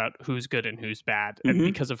expectations about who's good and who's bad, and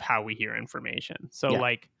because of how we hear information. So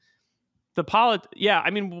like I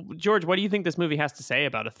mean, George, what do you think this movie has to say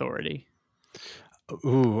about authority?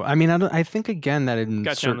 Ooh, I mean, I think again that in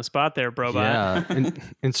got you on the spot there, bro. Yeah,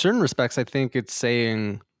 in certain respects, I think it's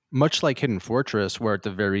saying, much like Hidden Fortress, where at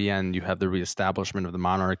the very end you have the reestablishment of the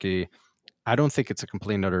monarchy. I don't think it's a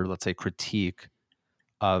complete and utter, let's say, critique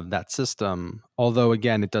of that system. Although,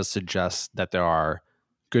 again, it does suggest that there are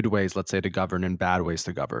good ways, let's say, to govern and bad ways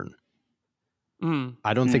to govern.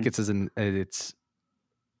 I don't think it's an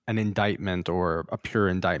indictment or a pure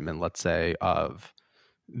indictment, let's say, of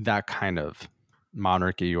that kind of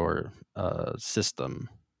monarchy or system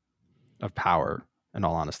of power, in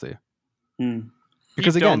all honesty.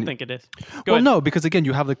 Because you again, don't think it is. No, because again,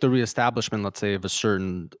 you have like the reestablishment, let's say, of a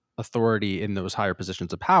certain authority in those higher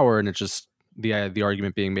positions of power, and it's just the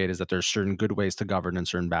argument being made is that there's certain good ways to govern and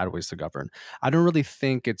certain bad ways to govern. I don't really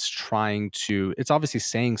think it's trying to. It's obviously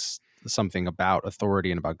saying something about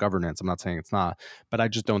authority and about governance. I'm not saying it's not, but I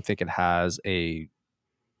just don't think it has a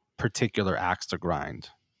particular axe to grind.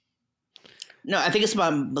 No, I think it's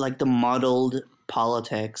about like the muddled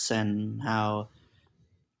politics and how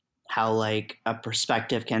like a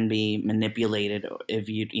perspective can be manipulated if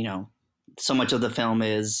you know, so much of the film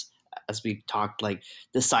is, as we talked, like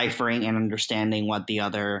deciphering and understanding what the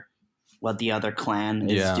other clan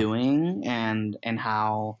is doing, and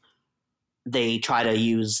how they try to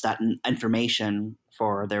use that information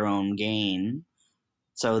for their own gain.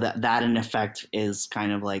 So that in effect is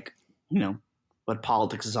kind of like, you know, what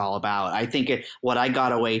politics is all about. I think what I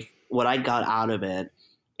got out of it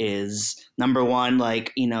is, number one,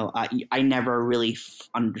 like, you know, I never really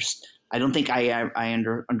understood. I don't think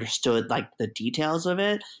I understood like the details of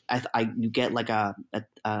it. You get like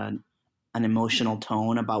an emotional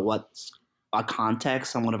tone about what's a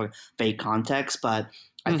context, somewhat of a vague context, but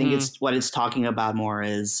I think what it's talking about more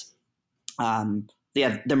is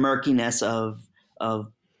the murkiness of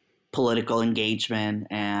political engagement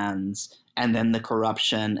and then the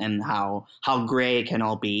corruption and how gray it can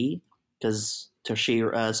all be, because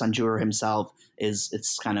Sanjuro himself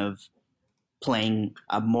it's kind of playing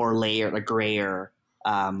a more layered, a grayer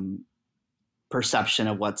perception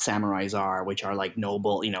of what samurais are, which are like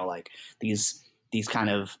noble, you know, like these kind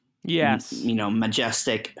of you know,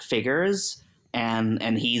 majestic figures,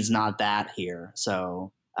 and he's not that here.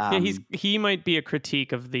 So he might be a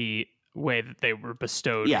critique of the way that they were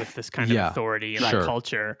bestowed with this kind of authority and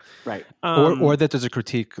culture, right? Or that there's a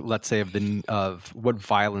critique, let's say, of what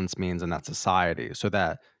violence means in that society, so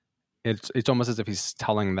that it's almost as if he's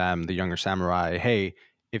telling them, the younger samurai, hey,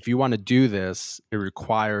 if you want to do this, it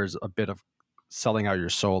requires a bit of selling out your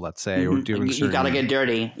soul, let's say, or doing you got to get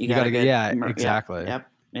dirty. You got to get exactly. Yep.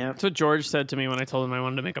 That's what George said to me when I told him I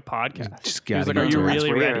wanted to make a podcast. He was like, "Are you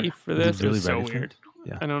really ready for this?" Really, it was so weird.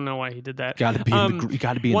 Yeah. I don't know why he did that. You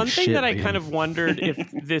got to be. One thing that I kind of wondered if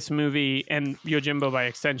this movie, and Yojimbo by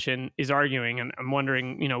extension, is arguing, and I'm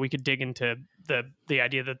wondering, you know, we could dig into the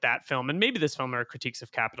idea that film, and maybe this film are critiques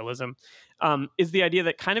of capitalism, is the idea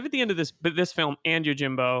that kind of at the end of this film and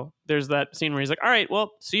Yojimbo, there's that scene where he's like, "All right,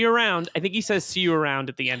 well, see you around." I think he says "see you around"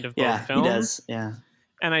 at the end of both films. He does. Yeah.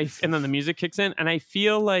 And then the music kicks in, and I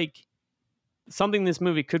feel like something this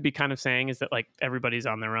movie could be kind of saying is that like everybody's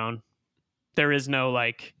on their own. There is no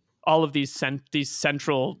like all of these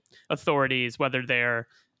central authorities, whether they're,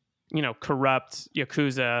 you know, corrupt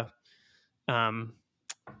Yakuza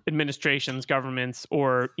administrations, governments,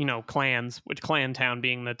 or, you know, clans, which Clan Town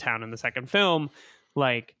being the town in the second film.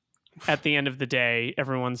 Like at the end of the day,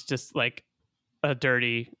 everyone's just like a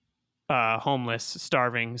dirty, homeless,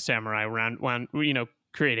 starving samurai around, you know,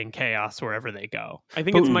 creating chaos wherever they go. I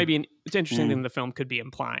think it's interesting thing the film could be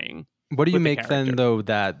implying. What do you make then, though,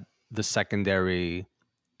 that the secondary,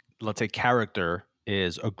 let's say, character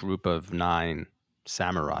is a group of 9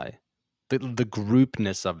 samurai? The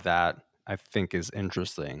groupness of that, I think, is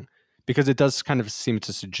interesting, because it does kind of seem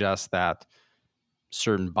to suggest that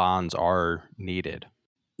certain bonds are needed.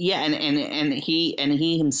 Yeah, and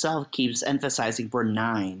he himself keeps emphasizing we're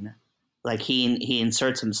 9. Like he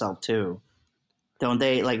inserts himself too. Don't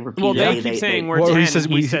they like repeatedly? Well, they keep saying we're 10. He says,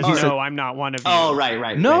 no, I'm not one of you. Oh,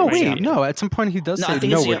 right. No, right, wait, right. no. At some point, he does say,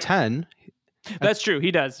 no, we're 10. That's true.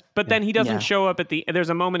 He does. But then he doesn't show up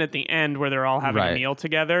there's a moment at the end where they're all having a meal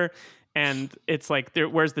together. And it's like,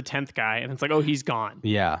 where's the 10th guy? And it's like, oh, he's gone.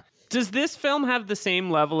 Yeah. Does this film have the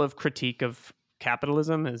same level of critique of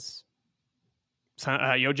capitalism as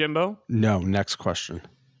Yojimbo? No. Next question.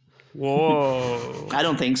 Whoa. I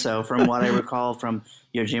don't think so. From what I recall from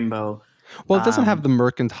Yojimbo. Well, it doesn't have the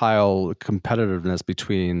mercantile competitiveness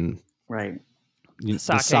between the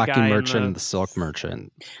sake merchant and the silk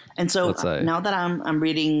merchant. And so now that I'm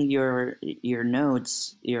reading your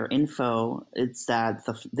notes, your info, it's that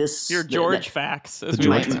your George facts, as we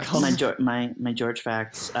like to call my George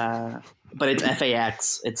facts. But it's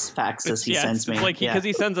FAX. It's facts as he sends me. It's like because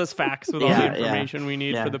he sends us facts with all the information we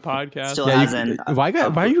need for the podcast. Still hasn't. Why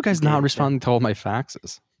are you guys not responding to all my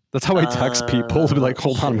faxes? That's how I text people to be like,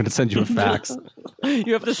 hold on, I'm going to send you a fax.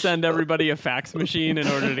 You have to send everybody a fax machine in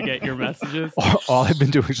order to get your messages. All I've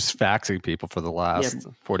been doing is just faxing people for the last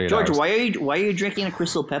 48 hours. George, why are you drinking a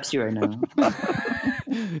Crystal Pepsi right now?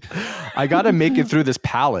 I got to make it through this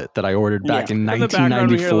pallet that I ordered back in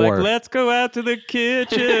 1994. Like, let's go out to the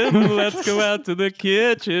kitchen. Let's go out to the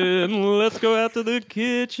kitchen. Let's go out to the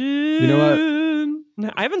kitchen. You know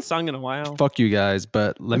what? I haven't sung in a while. Fuck you guys,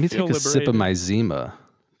 but let me take a sip of my Zima.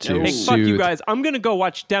 Hey, fuck you guys. I'm going to go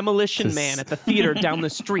watch Demolition Man at the theater down the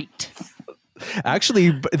street.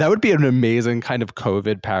 Actually, that would be an amazing kind of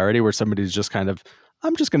COVID parody where somebody's just kind of,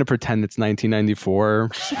 I'm just going to pretend it's 1994,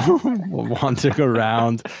 wandering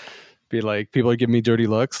around, be like, people are giving me dirty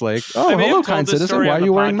looks, like, oh, hello, kind citizen, why are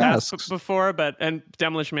you wearing masks? Before, and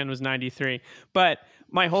Demolition Man was 93. But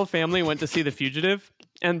my whole family went to see The Fugitive,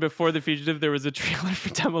 and before The Fugitive, there was a trailer for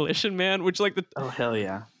Demolition Man, which oh, hell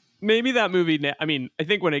yeah. Maybe that movie, I mean, I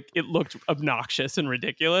think when it looked obnoxious and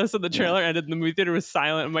ridiculous and the trailer ended and the movie theater was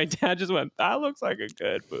silent and my dad just went, that looks like a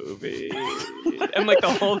good movie. And like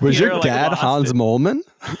the whole was your dad Hans Moleman?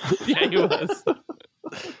 Yeah, he was.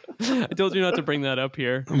 I told you not to bring that up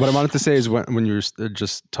here. What I wanted to say is when you were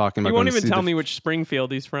just talking about... You won't even tell me which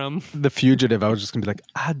Springfield he's from. The Fugitive, I was just going to be like,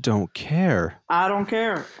 I don't care.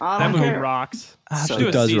 That movie rocks. So do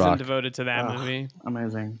it does a season rock. Devoted to that movie.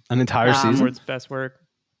 Amazing. An entire season? It's best work.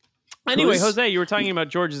 Anyway, Jose, you were talking about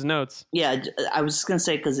George's notes. Yeah, I was just going to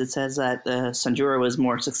say, because it says that Sanjuro was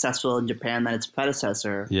more successful in Japan than its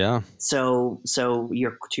predecessor. Yeah. So to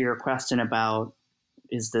your question about,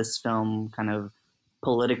 is this film kind of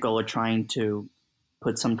political or trying to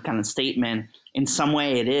put some kind of statement, in some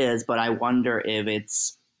way it is, but I wonder if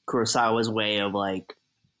it's Kurosawa's way of like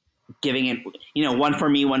giving it, one for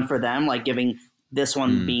me, one for them, like giving this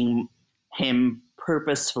one being him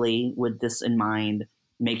purposefully with this in mind,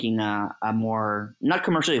 making a more, not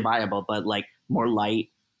commercially viable, but like more lighter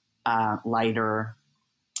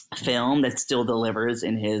film that still delivers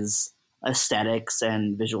in his aesthetics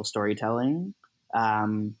and visual storytelling.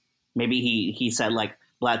 Maybe he said like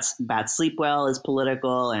Bats Sleep Well is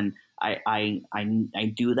political, and I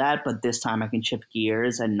do that, but this time I can shift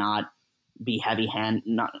gears and not be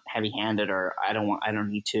not heavy-handed, or I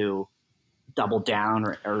don't need to double down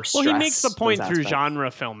or stress. Well, he makes the point through genre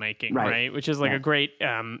filmmaking, right? Which is like a great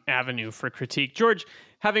avenue for critique. George,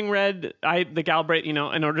 having read the Galbraith, in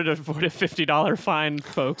order to afford a $50 fine,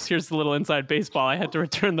 folks, here's the little inside baseball. I had to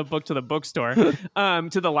return the book to the bookstore, to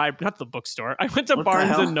the library, not the bookstore. I went to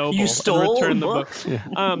Barnes and Noble. You stole to return the book?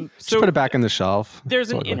 Yeah. So put it back in the shelf.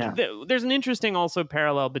 There's an interesting also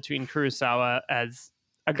parallel between Kurosawa as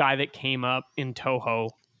a guy that came up in Toho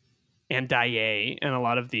and Daiei and a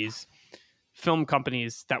lot of these film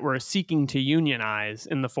companies that were seeking to unionize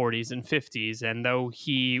in the 40s and 50s. And though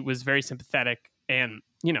he was very sympathetic and,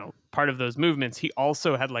 part of those movements, he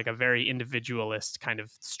also had like a very individualist kind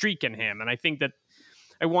of streak in him. And I think that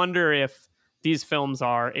I wonder if these films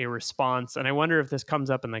are a response, and I wonder if this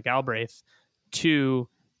comes up in the Galbraith, to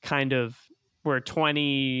kind of, we're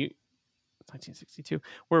 1962,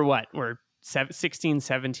 we're 16,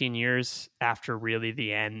 17 years after really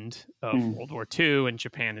the end of World War II, and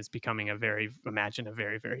Japan is becoming a very,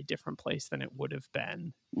 very different place than it would have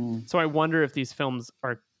been. So I wonder if these films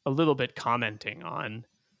are a little bit commenting on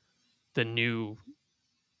the new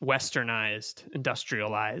westernized,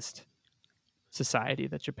 industrialized society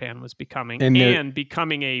that Japan was becoming, and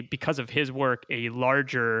becoming because of his work, a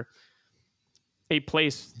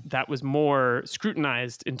place that was more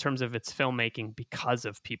scrutinized in terms of its filmmaking because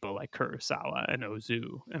of people like Kurosawa and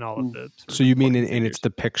Ozu and all of the... So you mean in its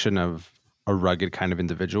depiction of a rugged kind of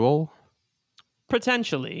individual?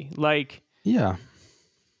 Potentially. Like, yeah.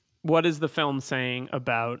 What is the film saying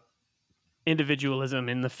about individualism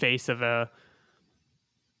in the face of a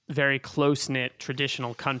very close-knit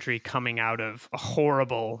traditional country coming out of a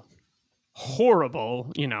horrible,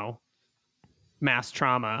 mass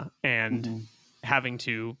trauma and having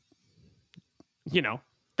to,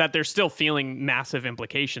 that they're still feeling massive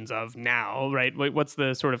implications of now, right? What's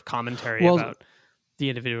the sort of commentary about the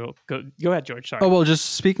individual? Go ahead, George. Sorry. Oh, well,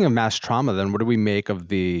 just speaking of mass trauma, then what do we make of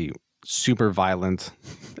the super violent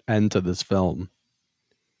end to this film?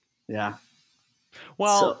 Yeah.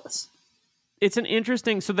 Well, it's an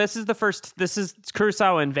interesting. So this is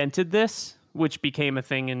Kurosawa invented this, which became a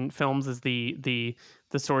thing in films as the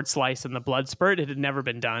sword slice and the blood spurt. It had never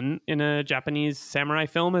been done in a Japanese samurai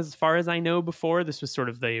film, as far as I know. Before, this was sort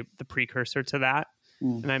of the precursor to that.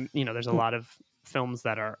 And there's a lot of films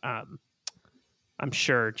that are, I'm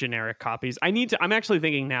sure, generic copies. I'm actually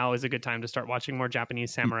thinking now is a good time to start watching more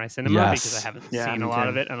Japanese samurai cinema because I haven't seen a lot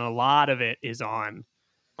of it, and a lot of it is on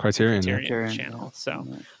Criterion channel. So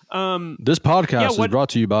this podcast is brought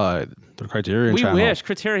to you by the Criterion channel. We wish.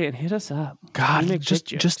 Criterion, hit us up. God,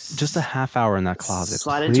 just a half hour in that closet.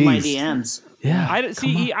 Slide into my DMs. Yeah.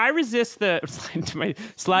 I resist the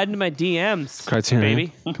slide into my DMs, Criterion,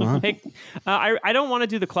 baby. Come on. Hey, I don't want to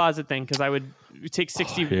do the closet thing because I would take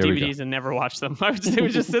 60 DVDs and never watch them. They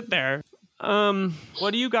would just sit there.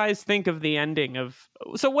 What do you guys think of the ending of?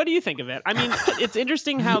 So what do you think of it? I mean, it's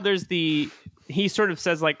interesting how he sort of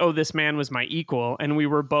says like, "Oh, this man was my equal, and we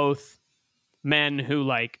were both men who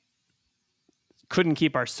like couldn't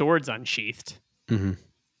keep our swords unsheathed."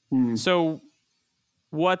 So,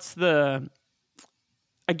 what's is the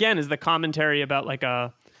commentary about like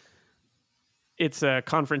it's a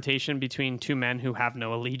confrontation between two men who have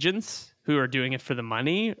no allegiance, who are doing it for the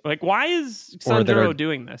money? Like, why is Sanjuro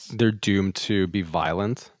doing this? They're doomed to be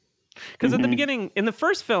violent. Because at the beginning, in the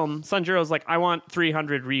first film, Sanjuro's like, I want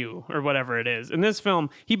 300 ryu or whatever it is. In this film,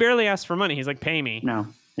 he barely asks for money. He's like, pay me. No.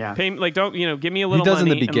 Yeah. Pay me, like, don't, give me a little money. He does in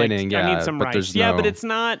the beginning, I need some rice. Yeah, but it's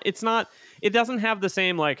not, it doesn't have the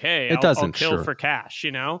same, like, hey, I'll kill for cash,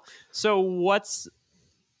 So what's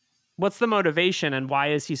the motivation and why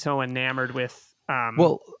is he so enamored with...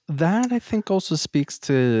 well, that I think also speaks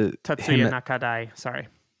to Tatsuya Nakadai. Sorry.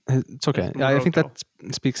 It's okay. I think that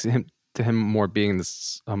speaks to him more being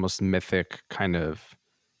this almost mythic kind of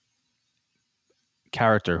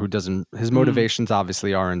character who doesn't, his motivations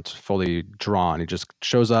obviously aren't fully drawn. He just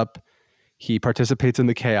shows up, he participates in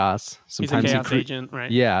the chaos. Sometimes he's a chaos agent,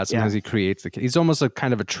 right? Yeah, sometimes he creates he's almost a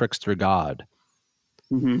kind of a trickster god.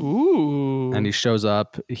 Ooh. And he shows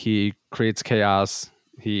up, he creates chaos,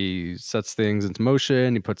 he sets things into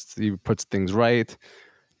motion, he puts things right.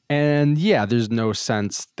 And yeah, there's no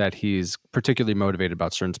sense that he's particularly motivated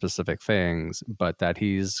about certain specific things, but that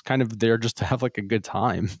he's kind of there just to have like a good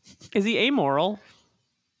time. Is he amoral?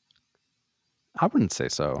 I wouldn't say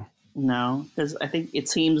so. No, because I think it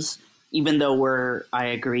seems, even though I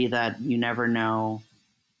agree that you never know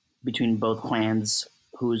between both clans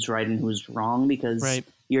who's right and who's wrong, because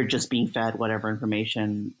you're just being fed whatever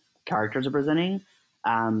information characters are presenting.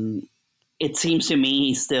 It seems to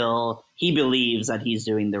me he believes that he's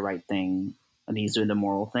doing the right thing and he's doing the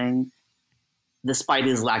moral thing, despite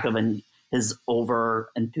his lack of his over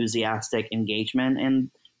enthusiastic engagement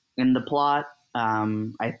in the plot.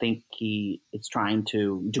 I think is trying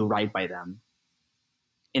to do right by them.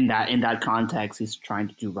 In that context, he's trying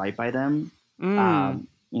to do right by them. And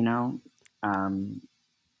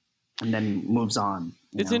then moves on.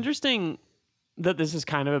 It's interesting that this is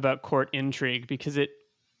kind of about court intrigue because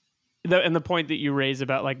and the point that you raise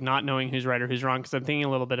about like not knowing who's right or who's wrong, because I'm thinking a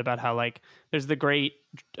little bit about how like there's the great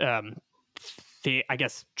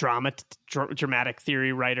dramatic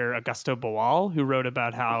theory writer Augusto Boal, who wrote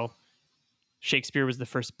about how Shakespeare was the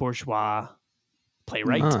first bourgeois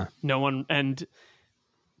playwright. And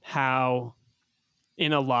how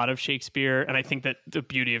in a lot of Shakespeare, and I think that the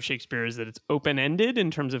beauty of Shakespeare is that it's open-ended in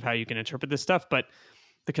terms of how you can interpret this stuff, but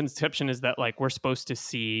the conception is that like we're supposed to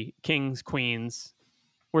see kings, queens,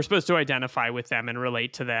 we're supposed to identify with them and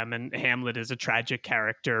relate to them, and Hamlet is a tragic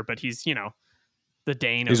character, but he's, the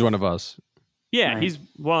Dane. He's one of us. Yeah, right. He's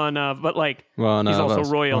one of, but like he's also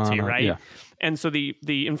royalty, right? Yeah. And so the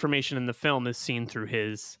information in the film is seen through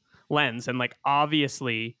his lens, and like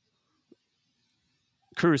obviously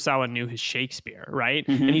Kurosawa knew his Shakespeare, right?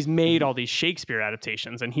 And he's made all these Shakespeare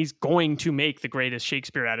adaptations, and he's going to make the greatest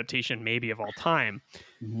Shakespeare adaptation maybe of all time.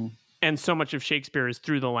 And so much of Shakespeare is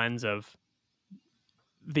through the lens of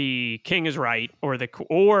the king is right, or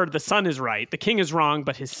the son is right. The king is wrong,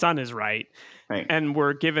 but his son is right. And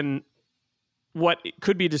we're given what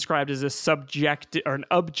could be described as a subjective or an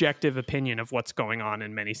objective opinion of what's going on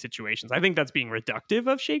in many situations. I think that's being reductive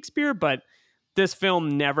of Shakespeare, but this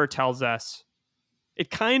film never tells us. It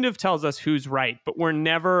kind of tells us who's right, but we're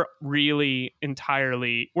never really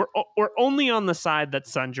entirely. We're only on the side that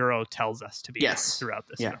Sanjuro tells us to be on throughout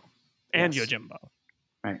this film, and Yojimbo.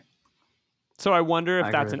 Right. So I wonder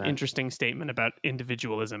if that's an interesting statement about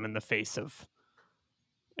individualism in the face of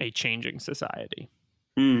a changing society.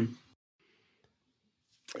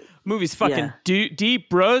 Movie's fucking deep,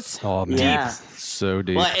 bros. Oh man, yeah. So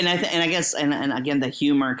deep. Well, and I guess again, the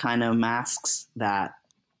humor kind of masks that.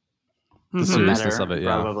 The seriousness of it,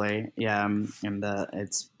 probably, and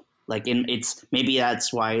it's like maybe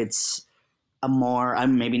that's why it's a more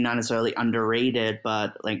maybe not necessarily underrated,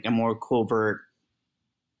 but like a more covert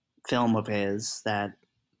film of his, that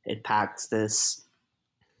it packs this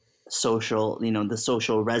social, the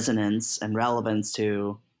social resonance and relevance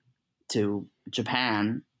to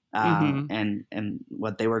Japan and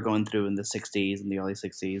what they were going through in the 60s and the early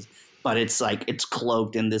 60s, but it's like it's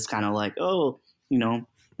cloaked in this kind of like,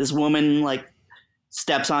 this woman like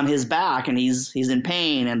steps on his back and he's in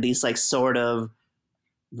pain, and these like sort of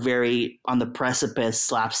very on the precipice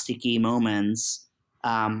slapsticky moments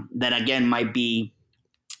that again might be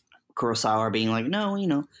Kurosawa being like, no,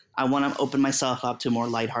 I want to open myself up to more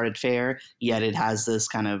lighthearted fare, yet it has this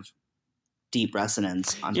kind of deep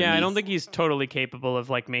resonance underneath. Yeah, I don't think he's totally capable of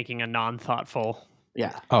like making a non-thoughtful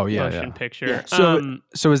motion picture. Yeah.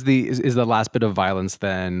 So is the last bit of violence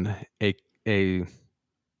then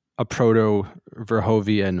a proto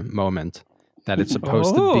Verhoeven moment, that it's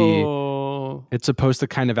supposed to be? It's supposed to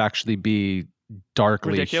kind of actually be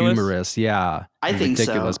darkly ridiculous? Humorous. Yeah, I think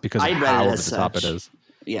ridiculous because of how over the top it is.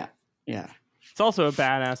 Yeah. It's also a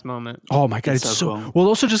badass moment. Oh my god, it's so cool. Well,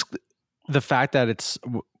 also just the fact that it's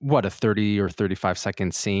a 30 or 35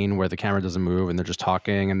 second scene where the camera doesn't move and they're just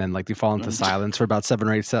talking, and then like they fall into silence for about 7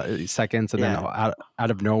 or 8 seconds, and then out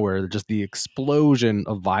of nowhere, just the explosion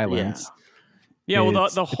of violence. Yeah, well,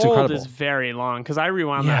 the hold is very long, because I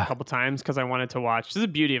rewound that a couple times because I wanted to watch. This is the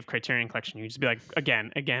beauty of Criterion Collection. You just be like,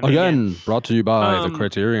 again. Brought to you by the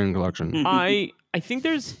Criterion Collection. I think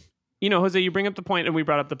there's, Jose, you bring up the point, and we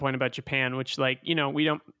brought up the point about Japan, which like,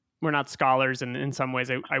 we're not scholars, and in some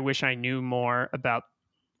ways I wish I knew more about,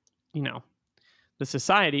 the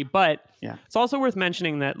society. But it's also worth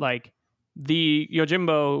mentioning that like the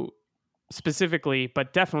Yojimbo specifically,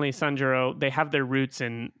 but definitely Sanjuro, they have their roots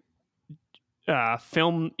in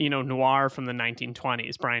film, noir from the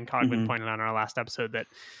 1920s. Brian Cogman pointed out in our last episode that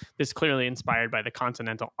this clearly inspired by the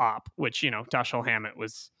Continental Op, which, Dashiell Hammett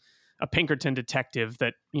was a Pinkerton detective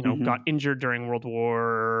that, got injured during World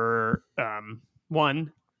War I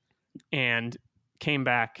and came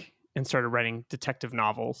back and started writing detective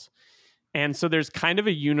novels. And so there's kind of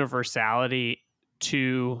a universality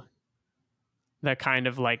to the kind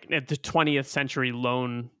of like the 20th century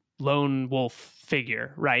lone wolf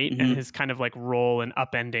figure, right? And his kind of like role in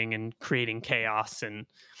upending and creating chaos. And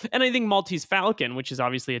I think Maltese Falcon, which is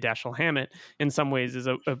obviously a Dashiell Hammett, in some ways is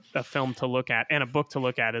a film to look at and a book to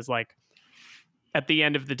look at, is like, at the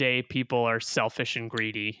end of the day, people are selfish and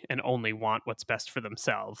greedy and only want what's best for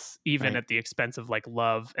themselves, even at the expense of like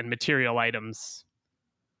love, and material items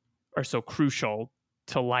are so crucial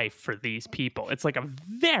to life for these people. It's like a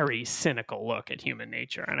very cynical look at human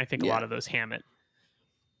nature. And I think a lot of those Hammett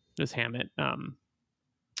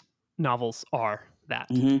novels are that.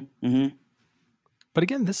 But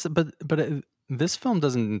again, this film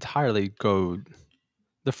doesn't entirely go.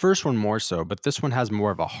 The first one more so, but this one has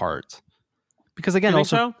more of a heart. Because again,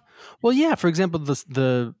 also, well, yeah. For example,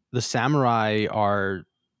 the samurai are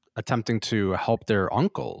attempting to help their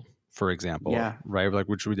uncle, for example, right? Like,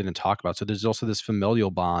 which we didn't talk about. So there's also this familial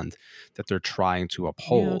bond that they're trying to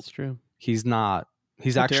uphold. Yeah, that's true. He's not.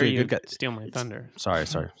 He's actually a good guy. Steal my thunder. Sorry.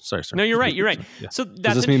 No, you're right. Yeah. So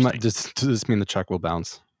that's does this mean the check will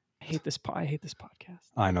bounce? I hate this podcast.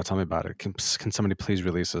 I know. Tell me about it. Can somebody please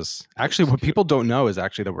release us? Actually, what people don't know is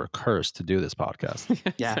actually that we're cursed to do this podcast.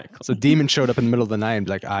 Exactly. So Demon showed up in the middle of the night and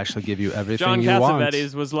like, I shall give you everything you want. John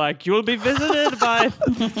Cassavetes was like, you'll be visited by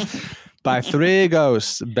 3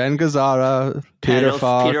 ghosts: Ben Gazzara, Peter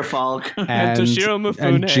Falk, and Toshiro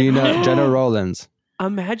Mifune, and Jenna Rollins.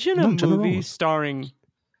 Imagine a movie starring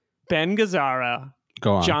Ben Gazzara,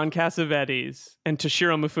 John Cassavetes, and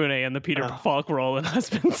Toshiro Mifune and the Peter Falk role in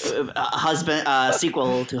Husbands.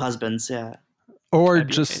 Sequel to Husbands, yeah. Or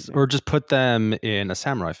just put them in a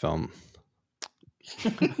samurai film.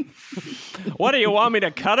 What do you want me to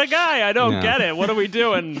cut a guy? I don't get it. What are we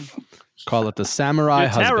doing? Call it the Samurai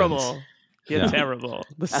Husbands. Terrible. Yeah, terrible.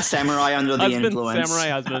 A samurai under the influence. Samurai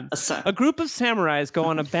husband. A group of samurais go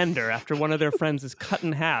on a bender after one of their friends is cut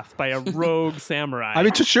in half by a rogue samurai. I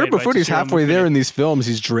mean, Toshiro Mifune's halfway there in these films.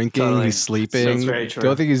 He's drinking, he's sleeping. Very true. The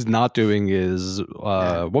only thing he's not doing is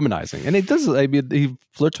womanizing. And he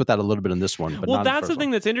flirts with that a little bit in this one. But well, that's the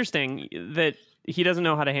thing that's interesting, that he doesn't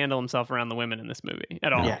know how to handle himself around the women in this movie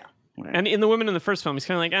at all. Yeah. Right. And in the women in the first film, he's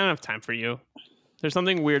kind of like, I don't have time for you. There's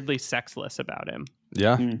something weirdly sexless about him.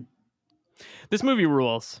 Yeah. This movie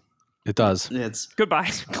rules. It does. It's Goodbye.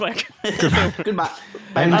 Click. Goodbye.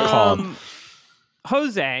 End call.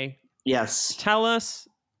 Jose. Yes. Tell us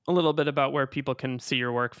a little bit about where people can see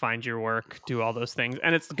your work, find your work, do all those things.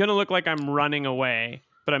 And it's going to look like I'm running away,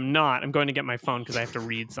 but I'm not. I'm going to get my phone because I have to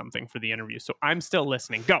read something for the interview. So I'm still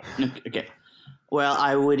listening. Go. Okay. Well,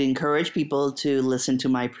 I would encourage people to listen to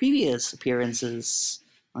my previous appearances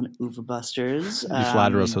on Uva Busters. You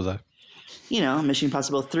flatter us, Jose. Mission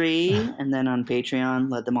Impossible 3, and then on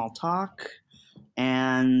Patreon, Let Them All Talk.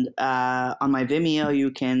 And on my Vimeo,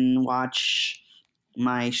 you can watch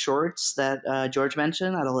my shorts that George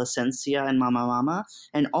mentioned, Adolescencia and Mama Mama.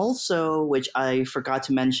 And also, which I forgot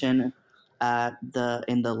to mention in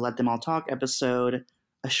the Let Them All Talk episode,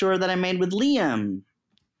 a short that I made with Liam.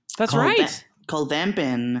 That's right. Called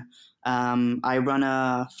Vampin'. I run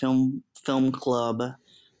a film club,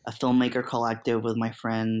 a filmmaker collective with my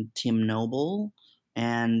friend Tim Noble,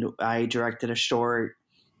 and I directed a short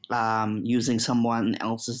using someone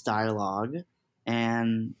else's dialogue,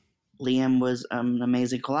 and Liam was an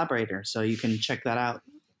amazing collaborator, so you can check that out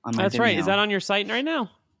on my That's Vimeo. right. Is that on your site right now?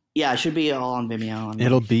 Yeah, it should be all on Vimeo.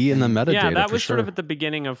 It'll be in the metadata. Yeah, that was sure. sort of at the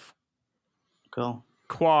beginning of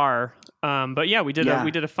Quar. But yeah, we did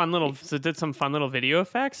a fun little, did some fun little video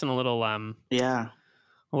effects and a little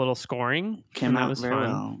a little scoring. Came out that was very fun.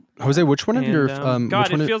 well. Jose, which one of your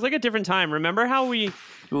God, it feels like a different time. Remember how we?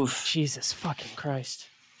 Oof. Jesus fucking Christ,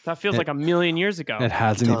 that feels like a million years ago. It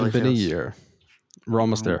hasn't Totally even been a feels. year. We're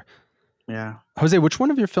almost there. Yeah. Jose, which one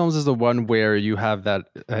of your films is the one where you have that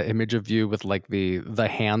image of you with like the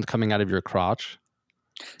hand coming out of your crotch?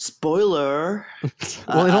 Spoiler.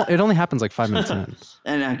 Well, it only happens like 5 minutes in.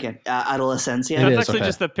 And again, Adolescencia. That's is, actually okay.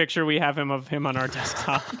 just the picture we have of him on our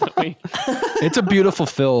desktop. It's a beautiful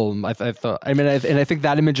film. I thought. I mean, and I think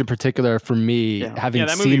that image in particular for me, having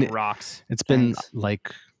that seen movie it, rocks. it's been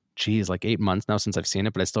like 8 months now since I've seen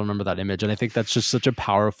it, but I still remember that image, and I think that's just such a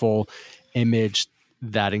powerful image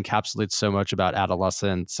that encapsulates so much about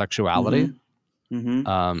adolescent sexuality. Mm-hmm.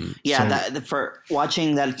 Mm-hmm. For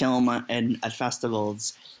watching that film at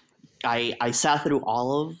festivals, I sat through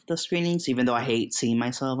all of the screenings, even though I hate seeing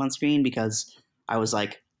myself on screen because I was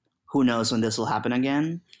like, who knows when this will happen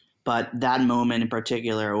again. But that moment in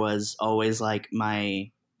particular was always like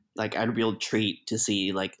a real treat to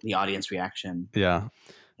see like the audience reaction. Yeah.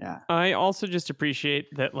 I also just appreciate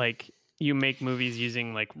that like you make movies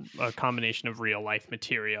using like a combination of real life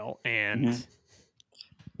material and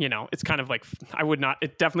it's kind of like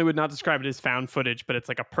it definitely would not describe it as found footage, but it's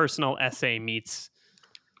like a personal essay meets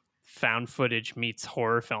found footage meets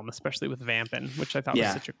horror film, especially with Vampin', which I thought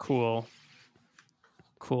was such a cool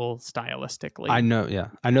stylistically. I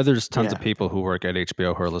know there's tons of people who work at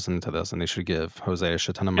HBO who are listening to this, and they should give Jose a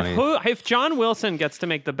shit ton of money. If John Wilson gets to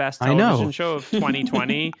make the best television show of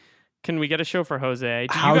 2020, can we get a show for Jose?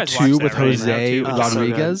 How to with Jose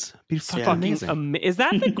Rodriguez? Be fucking amazing. Is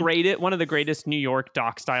that one of the greatest New York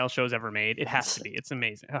doc style shows ever made? It has to be. It's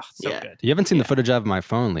amazing. Oh, so good. You haven't seen the footage I have on my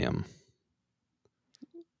phone, Liam.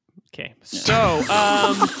 Okay, so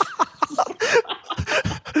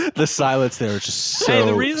the silence there is just so Hey,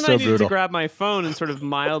 the reason I needed brutal. to grab my phone and sort of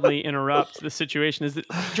mildly interrupt the situation is that,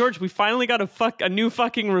 George, we finally got a new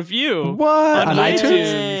fucking review. What? On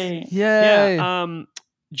iTunes? Yay. Yeah.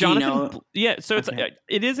 Jonathan. So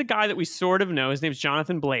it is a guy that we sort of know. His name's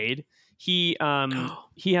Jonathan Blade. He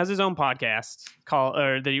has his own podcast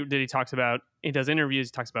that he talks about. He does interviews.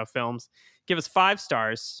 He talks about films. Give us 5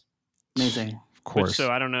 stars. Amazing. Of course. So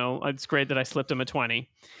I don't know. It's great that I slipped him a 20.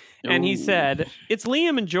 And he said, it's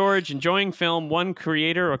Liam and George enjoying film one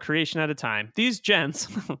creator or creation at a time. These gents,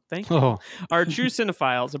 thank you, are true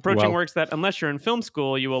cinephiles approaching works that, unless you're in film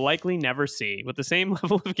school, you will likely never see with the same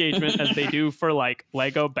level of engagement as they do for, like,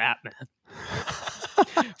 Lego Batman.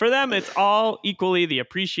 For them, it's all equally the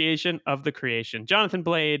appreciation of the creation. Jonathan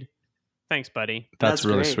Blade, thanks, buddy. That's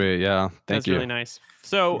really sweet. Yeah. Thank you. That's really nice.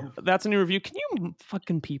 So that's a new review. Can you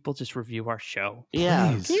fucking people just review our show?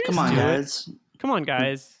 Yeah. Come on, guys. Come on,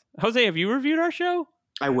 guys. Jose, have you reviewed our show?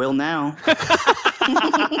 I will now.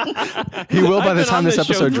 He will by the time this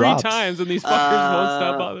episode drops. 3 times and these fuckers won't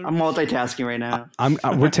stop bothering. I'm multitasking right now.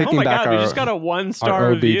 We're taking back we just got a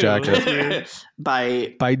 1-star OB review jacket.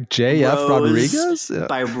 by JF Rodriguez? Yeah.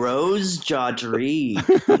 By Rose Jodry.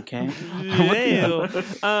 Okay.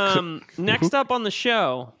 Next up on the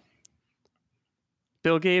show,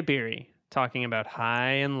 Bill Gayabiri talking about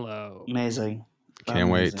high and low. Amazing. Can't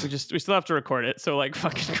wait. We still have to record it, so like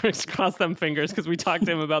fucking cross them fingers because we talked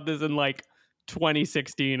to him about this in like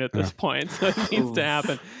 2016 at this point, so it needs to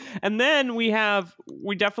happen. And then we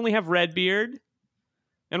definitely have Redbeard,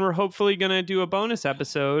 and we're hopefully gonna do a bonus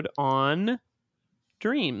episode on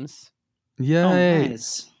Dreams. Yay! Oh,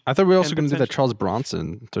 nice. I thought we were also going to do that Charles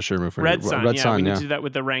Bronson to share movie. Red Sun. We need to do that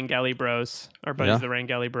with the Rangelli Bros. Our buddies, the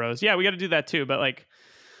Rangelli Bros. Yeah, we got to do that too. But like,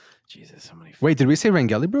 Jesus, so many. Wait, did we say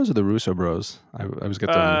Rangelli Bros or the Russo Bros? I was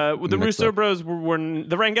getting the Russo Bros were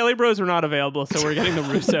the Rangelli Bros were not available, so we're getting the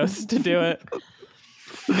Russos to do it.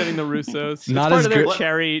 We're getting the Russos. Not as part of their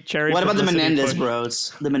cherry. What about the Menendez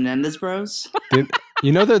Bros? The Menendez Bros? They're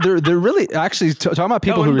really actually talking about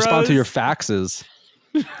people who respond to your faxes.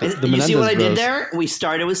 You see what I did there? We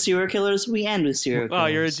started with serial killers. We end with serial killers. Oh,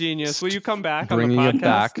 you're a genius. Will you come back Bringing on the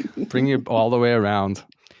podcast? It back. Bring you all the way around.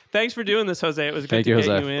 Thanks for doing this, Jose. It was good to get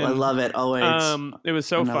you in. I love it. Always. It was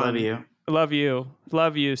so fun. I love you.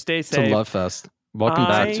 Love you. Stay safe. It's a love fest. Welcome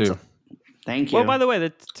back too. Thank you. Well, by the way, the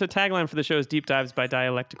tagline for the show is Deep Dives by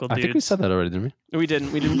Dialectical Dudes. I think we said that already, didn't we? We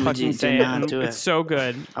didn't. We didn't fucking say it. It's so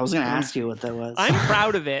good. I was going to ask you what that was. I'm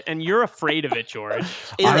proud of it, and you're afraid of it, George.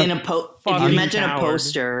 If you imagine a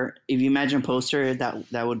poster,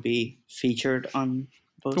 that would be featured on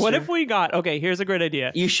poster. What if we got? Okay, here's a great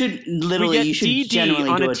idea. You should genuinely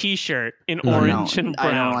on do a T-shirt in orange and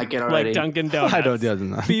brown. I don't like it already. Like Dunkin' Donuts. I don't.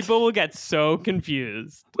 People will get so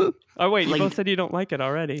confused. Oh wait, you both said you don't like it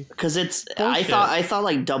already. Because it's bullshit. I thought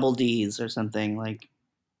like double D's or something like.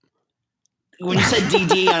 When you said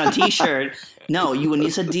DD on a T-shirt, when you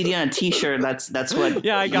said DD on a T-shirt, that's what.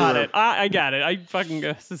 Yeah, I got it. I got it. I fucking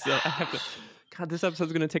I have to. God, this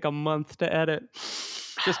episode's gonna take a month to edit.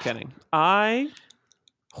 Just kidding. I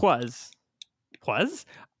was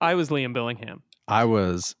Liam Billingham. I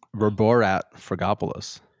was Roborat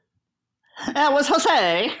Fragopoulos. That was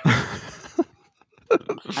Jose.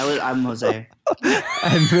 I'm Jose.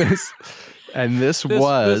 And this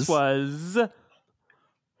was.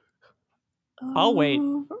 I'll wait.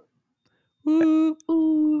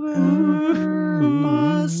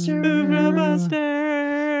 Busters.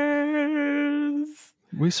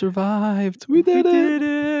 We survived. We did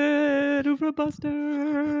it.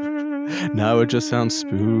 Now it just sounds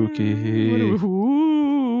spooky.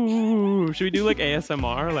 Ooh. Should we do like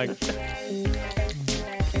ASMR? Like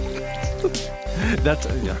that's